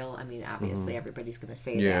wasn't real. I mean, obviously everybody's going to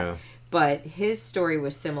say that, but his story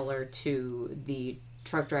was similar to the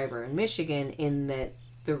truck driver in Michigan in that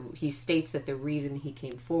he states that the reason he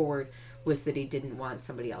came forward was that he didn't want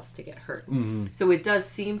somebody else to get hurt. So it does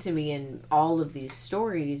seem to me in all of these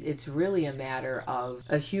stories, it's really a matter of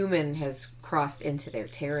a human has crossed into their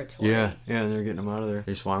territory. Yeah, they're getting them out of there.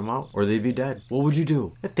 They just want them out, or they'd be dead. What would you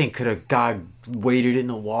do? That thing could have waded in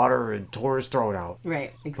the water and tore his throat out.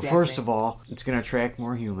 Right, exactly. But first of all, it's going to attract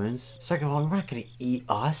more humans. Second of all, we're not going to eat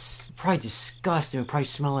us. We're probably disgusting. We probably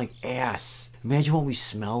smell like ass. Imagine what we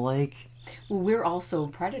smell like. Well, we're also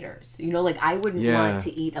predators. You know, like I wouldn't want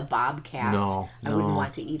to eat a bobcat. No. I wouldn't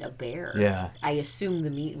want to eat a bear. Yeah. I assume the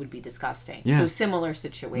meat would be disgusting. Yeah. So similar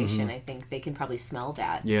situation. I think they can probably smell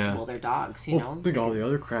that. Yeah. Well, they're dogs, you know. Think all the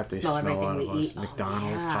other crap they smell everything out we of us. eat.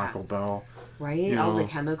 McDonald's, Taco Bell. Right? You All know, the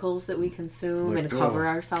chemicals that we consume like, and cover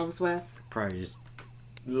ourselves with. Probably just...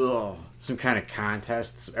 Ugh. Some kind of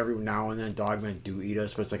contests every now and then. Dogmen do eat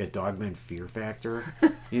us, but it's like a Dogman fear factor.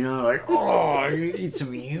 You know, like, oh, you eat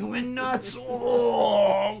some human nuts?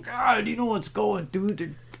 Oh, God, you know what's going, dude? They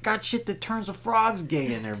got shit that turns the frogs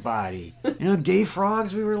gay in their body. You know, gay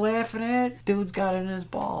frogs we were laughing at? Dude's got it in his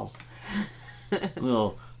balls.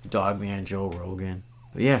 Little Dogman Joe Rogan.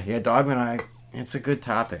 But yeah, Dogman, it's a good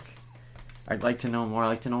topic. I'd like to know more. I'd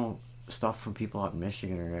like to know stuff from people out in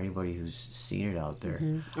Michigan or anybody who's seen it out there.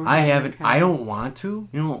 I haven't. I don't want to.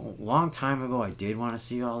 You know, a long time ago I did want to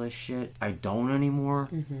see all this shit. I don't anymore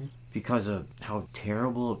because of how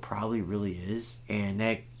terrible it probably really is, and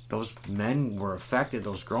that those men were affected.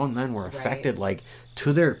 Those grown men were affected, like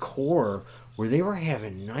to their core, where they were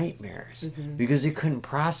having nightmares because they couldn't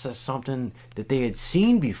process something that they had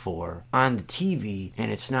seen before on the TV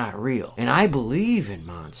and it's not real. And I believe in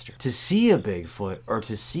monsters. To see a Bigfoot or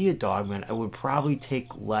to see a Dogman, it would probably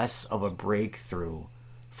take less of a breakthrough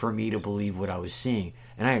for me to believe what I was seeing.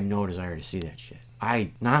 And I have no desire to see that shit.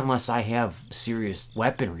 Not unless I have serious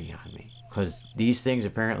weaponry on me. Because these things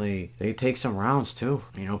apparently, they take some rounds too.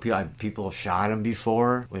 You know, people have shot them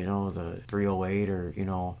before, you know, the 308 or, you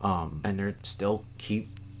know, and they're still keep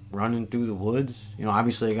running through the woods. You know,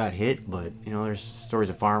 obviously they got hit, but, you know, there's stories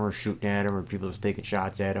of farmers shooting at them or people just taking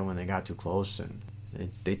shots at them when they got too close and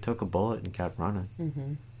they took a bullet and kept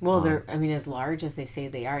running. Well, they're, I mean, as large as they say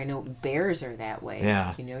they are, I know bears are that way.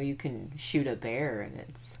 Yeah. You know, you can shoot a bear and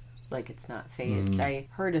it's like it's not phased. I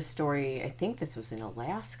heard a story, I think this was in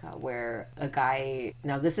Alaska, where a guy,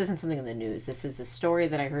 now this isn't something in the news, this is a story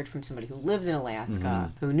that I heard from somebody who lived in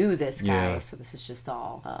Alaska, who knew this guy, so this is just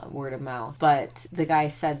all word of mouth. But the guy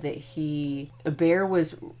said that the bear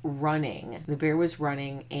was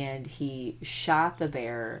running and he shot the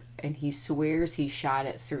bear and he swears he shot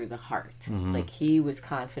it through the heart. Like he was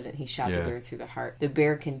confident he shot the bear through the heart. The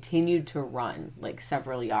bear continued to run like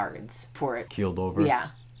several yards for it. Keeled over?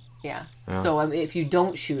 Yeah. So I mean, if you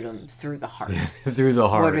don't shoot them through the heart, through the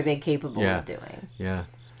heart, what are they capable of doing? Yeah.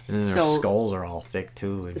 And then their skulls are all thick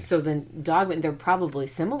too. And... So then Dogman, they're probably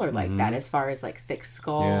similar like that as far as like thick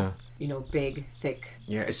skull, you know, big, thick,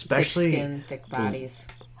 especially thick skin, thick bodies.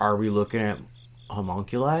 Are we looking at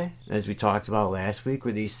homunculi, as we talked about last week?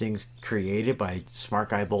 Were these things created by smart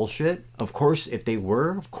guy bullshit? Of course, if they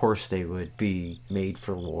were, of course they would be made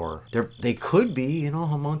for war. They could be, you know,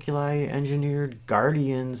 homunculi engineered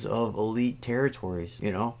guardians of elite territories,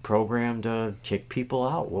 you know, programmed to kick people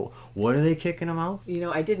out. Well, what are they kicking them out? You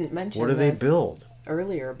know, I didn't mention what do they build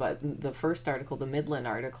earlier, but the first article, the Midland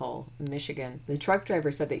article in Michigan, the truck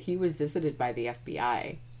driver said that he was visited by the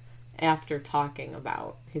FBI after talking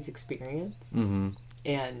about his experience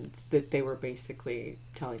and that they were basically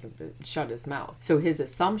telling him to shut his mouth. So his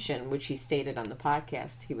assumption, which he stated on the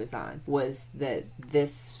podcast he was on, was that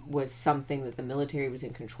this was something that the military was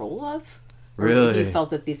in control of. Really? He felt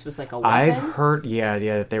that this was like a weapon. I've heard,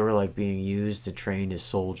 that they were like being used to train as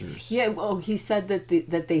soldiers. Yeah, well, he said that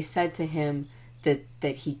that they said to him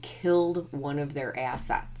that he killed one of their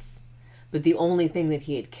assets. But the only thing that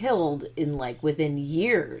he had killed in like within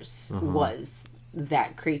years was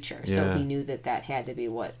that creature. Yeah. So he knew that had to be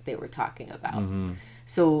what they were talking about. Mm-hmm.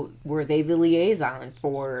 So were they the liaison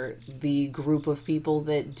for the group of people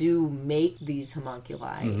that do make these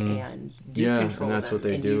homunculi and do control and that's them what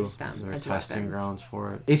they and do. use them They're as testing weapons? grounds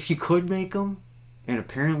for it. If you could make them, and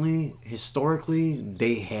apparently, historically,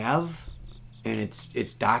 they have, and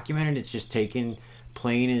it's documented. It's just taken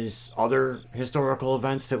plain as other historical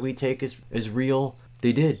events that we take as real.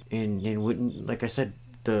 They did, and wouldn't, like I said,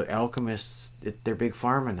 the alchemists, they're big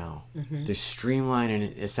pharma now. They're streamlined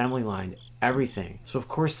and assembly line everything. So of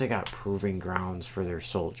course they got proving grounds for their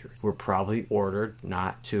soldiers. We're probably ordered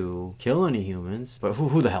not to kill any humans, but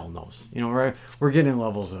who the hell knows? You know, we're getting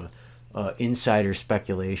levels of insider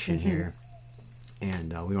speculation here,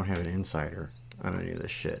 and we don't have an insider on any of this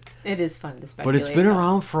shit. It is fun to speculate. But it's been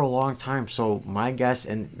around for a long time. So my guess,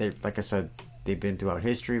 and like I said, they've been throughout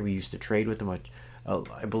history. We used to trade with them.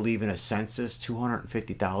 I believe in a census,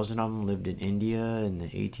 250,000 of them lived in India in the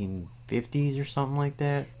 1850s or something like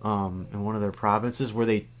that, in one of their provinces, where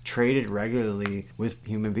they traded regularly with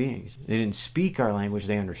human beings. They didn't speak our language,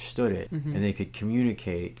 they understood it, and they could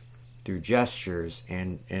communicate through gestures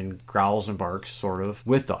and growls and barks, sort of,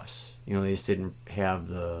 with us. You know, they just didn't have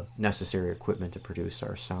the necessary equipment to produce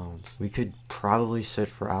our sounds. We could probably sit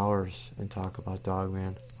for hours and talk about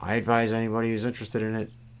Dogman. I advise anybody who's interested in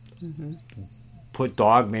it, put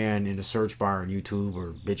Dogman in a search bar on YouTube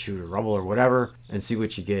or BitChute or Rumble or whatever and see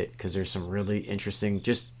what you get, because there's some really interesting,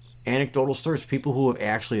 just anecdotal stories. People who have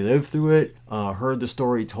actually lived through it, heard the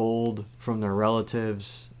story told from their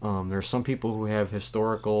relatives. There's some people who have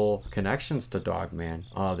historical connections to Dogman.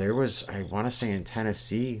 There was, I want to say in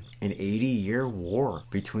Tennessee, an 80-year war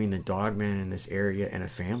between the Dogman in this area and a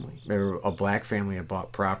family. A black family had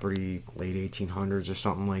bought property late 1800s or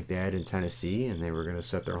something like that in Tennessee, and they were going to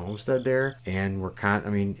set their homestead there. And were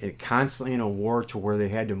constantly in a war to where they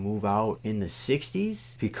had to move out in the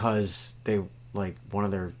 60s because they, like, one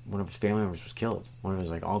of his family members was killed. One of his,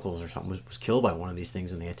 like, uncles or something was killed by one of these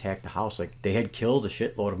things, and they attacked the house. Like, they had killed a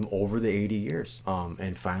shitload of them over the 80 years.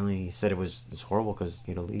 And finally he said it's horrible because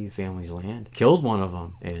he had to leave family's land. Killed one of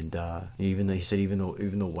them, and he said even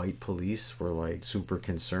the white police were, like, super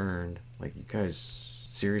concerned. Like, you guys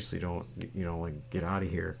seriously don't, like, get out of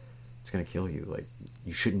here. It's gonna kill you. Like,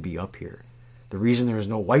 you shouldn't be up here. The reason there's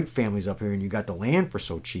no white families up here and you got the land for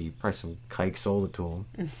so cheap, probably some kike sold it to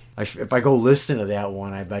them. If I go listen to that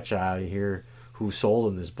one, I bet you I hear who sold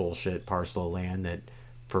them this bullshit parcel of land that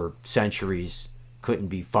for centuries couldn't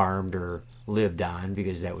be farmed or lived on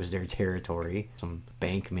because that was their territory. Some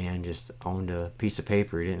bank man just owned a piece of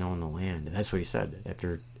paper. He didn't own the land. And that's what he said.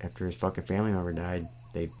 After his fucking family member died,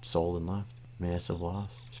 they sold and left. Massive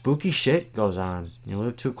loss. Spooky shit goes on. You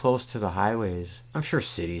live too close to the highways. I'm sure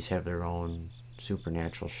cities have their own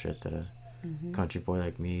supernatural shit that a country boy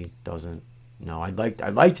like me doesn't know. I'd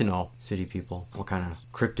like to know, city people, what kind of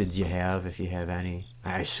cryptids you have, if you have any.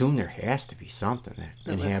 I assume there has to be something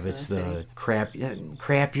that inhabits the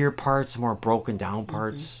crappier parts, more broken down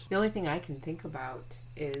parts. The only thing I can think about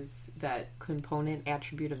is that component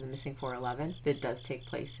attribute of the missing 411 that does take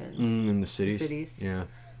place in the cities. Yeah.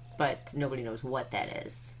 But nobody knows what that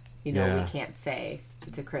is. We can't say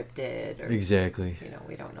it's a cryptid or... Exactly.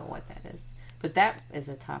 We don't know what that is. But that is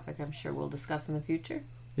a topic I'm sure we'll discuss in the future.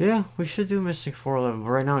 Yeah, we should do Missing 411.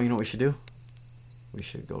 But right now, you know what we should do? We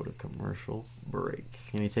should go to commercial break.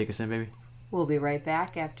 Can you take us in, baby? We'll be right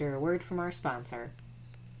back after a word from our sponsor.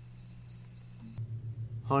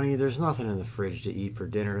 Honey, there's nothing in the fridge to eat for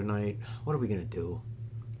dinner tonight. What are we going to do?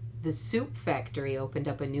 The Soup Factory opened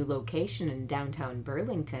up a new location in downtown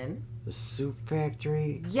Burlington. The Soup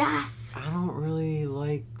Factory? Yes! I don't really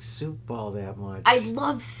like soup all that much. I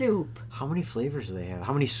love soup. How many flavors do they have?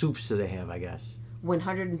 How many soups do they have, I guess?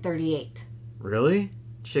 138. Really?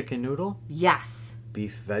 Chicken noodle? Yes.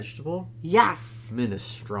 Beef vegetable? Yes.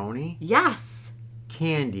 Minestrone? Yes.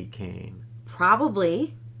 Candy cane?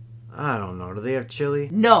 Probably. I don't know. Do they have chili?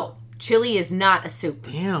 No. Chili is not a soup.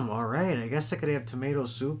 Damn, alright. I guess I could have tomato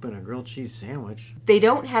soup and a grilled cheese sandwich. They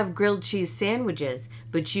don't have grilled cheese sandwiches,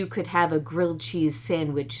 but you could have a grilled cheese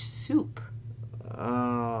sandwich soup.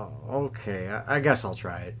 Okay. I guess I'll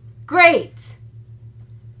try it. Great!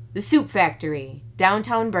 The Soup Factory,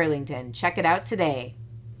 downtown Burlington. Check it out today.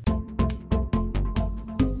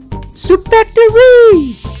 Soup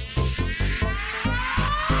Factory!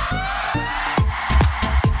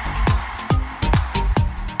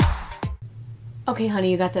 Okay,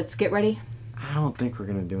 honey, you got that skit ready? I don't think we're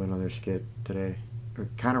going to do another skit today. We're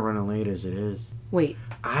kind of running late as it is. Wait.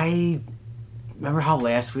 Remember how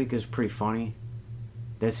last week was pretty funny?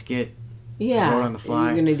 That skit? Yeah. I wrote on the fly.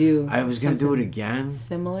 You're going to do I was going to do it again.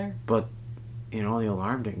 Similar? But the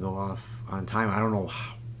alarm didn't go off on time. I don't know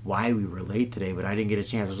why we were late today, but I didn't get a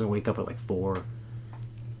chance. I was going to wake up at like 4,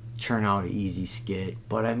 churn out an easy skit.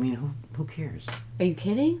 But I mean, who cares? Are you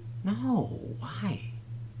kidding? No, why?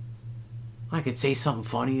 I could say something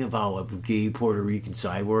funny about gay Puerto Rican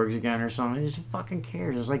cyborgs again or something. It just fucking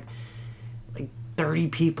cares. There's like 30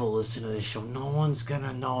 people listen to this show. No one's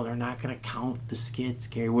gonna know. They're not gonna count the skits.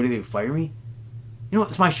 Carrie, what do they fire me? You know what?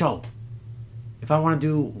 It's my show. If I want to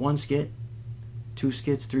do 1 skit, 2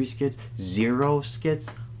 skits, 3 skits, 0 skits,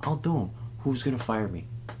 I'll do them. Who's gonna fire me?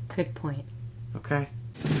 Good point. Okay.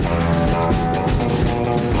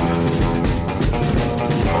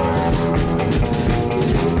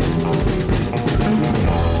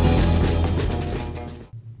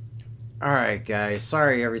 Alright guys,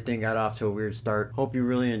 sorry everything got off to a weird start. Hope you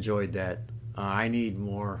really enjoyed that. I need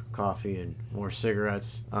more coffee and more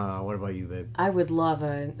cigarettes. What about you, babe? I would love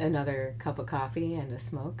another cup of coffee and a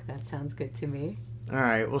smoke. That sounds good to me.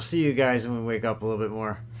 Alright, we'll see you guys when we wake up a little bit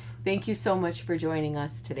more. Thank you so much for joining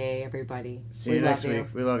us today, everybody. See you next week.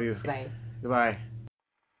 We love you. Bye. Goodbye.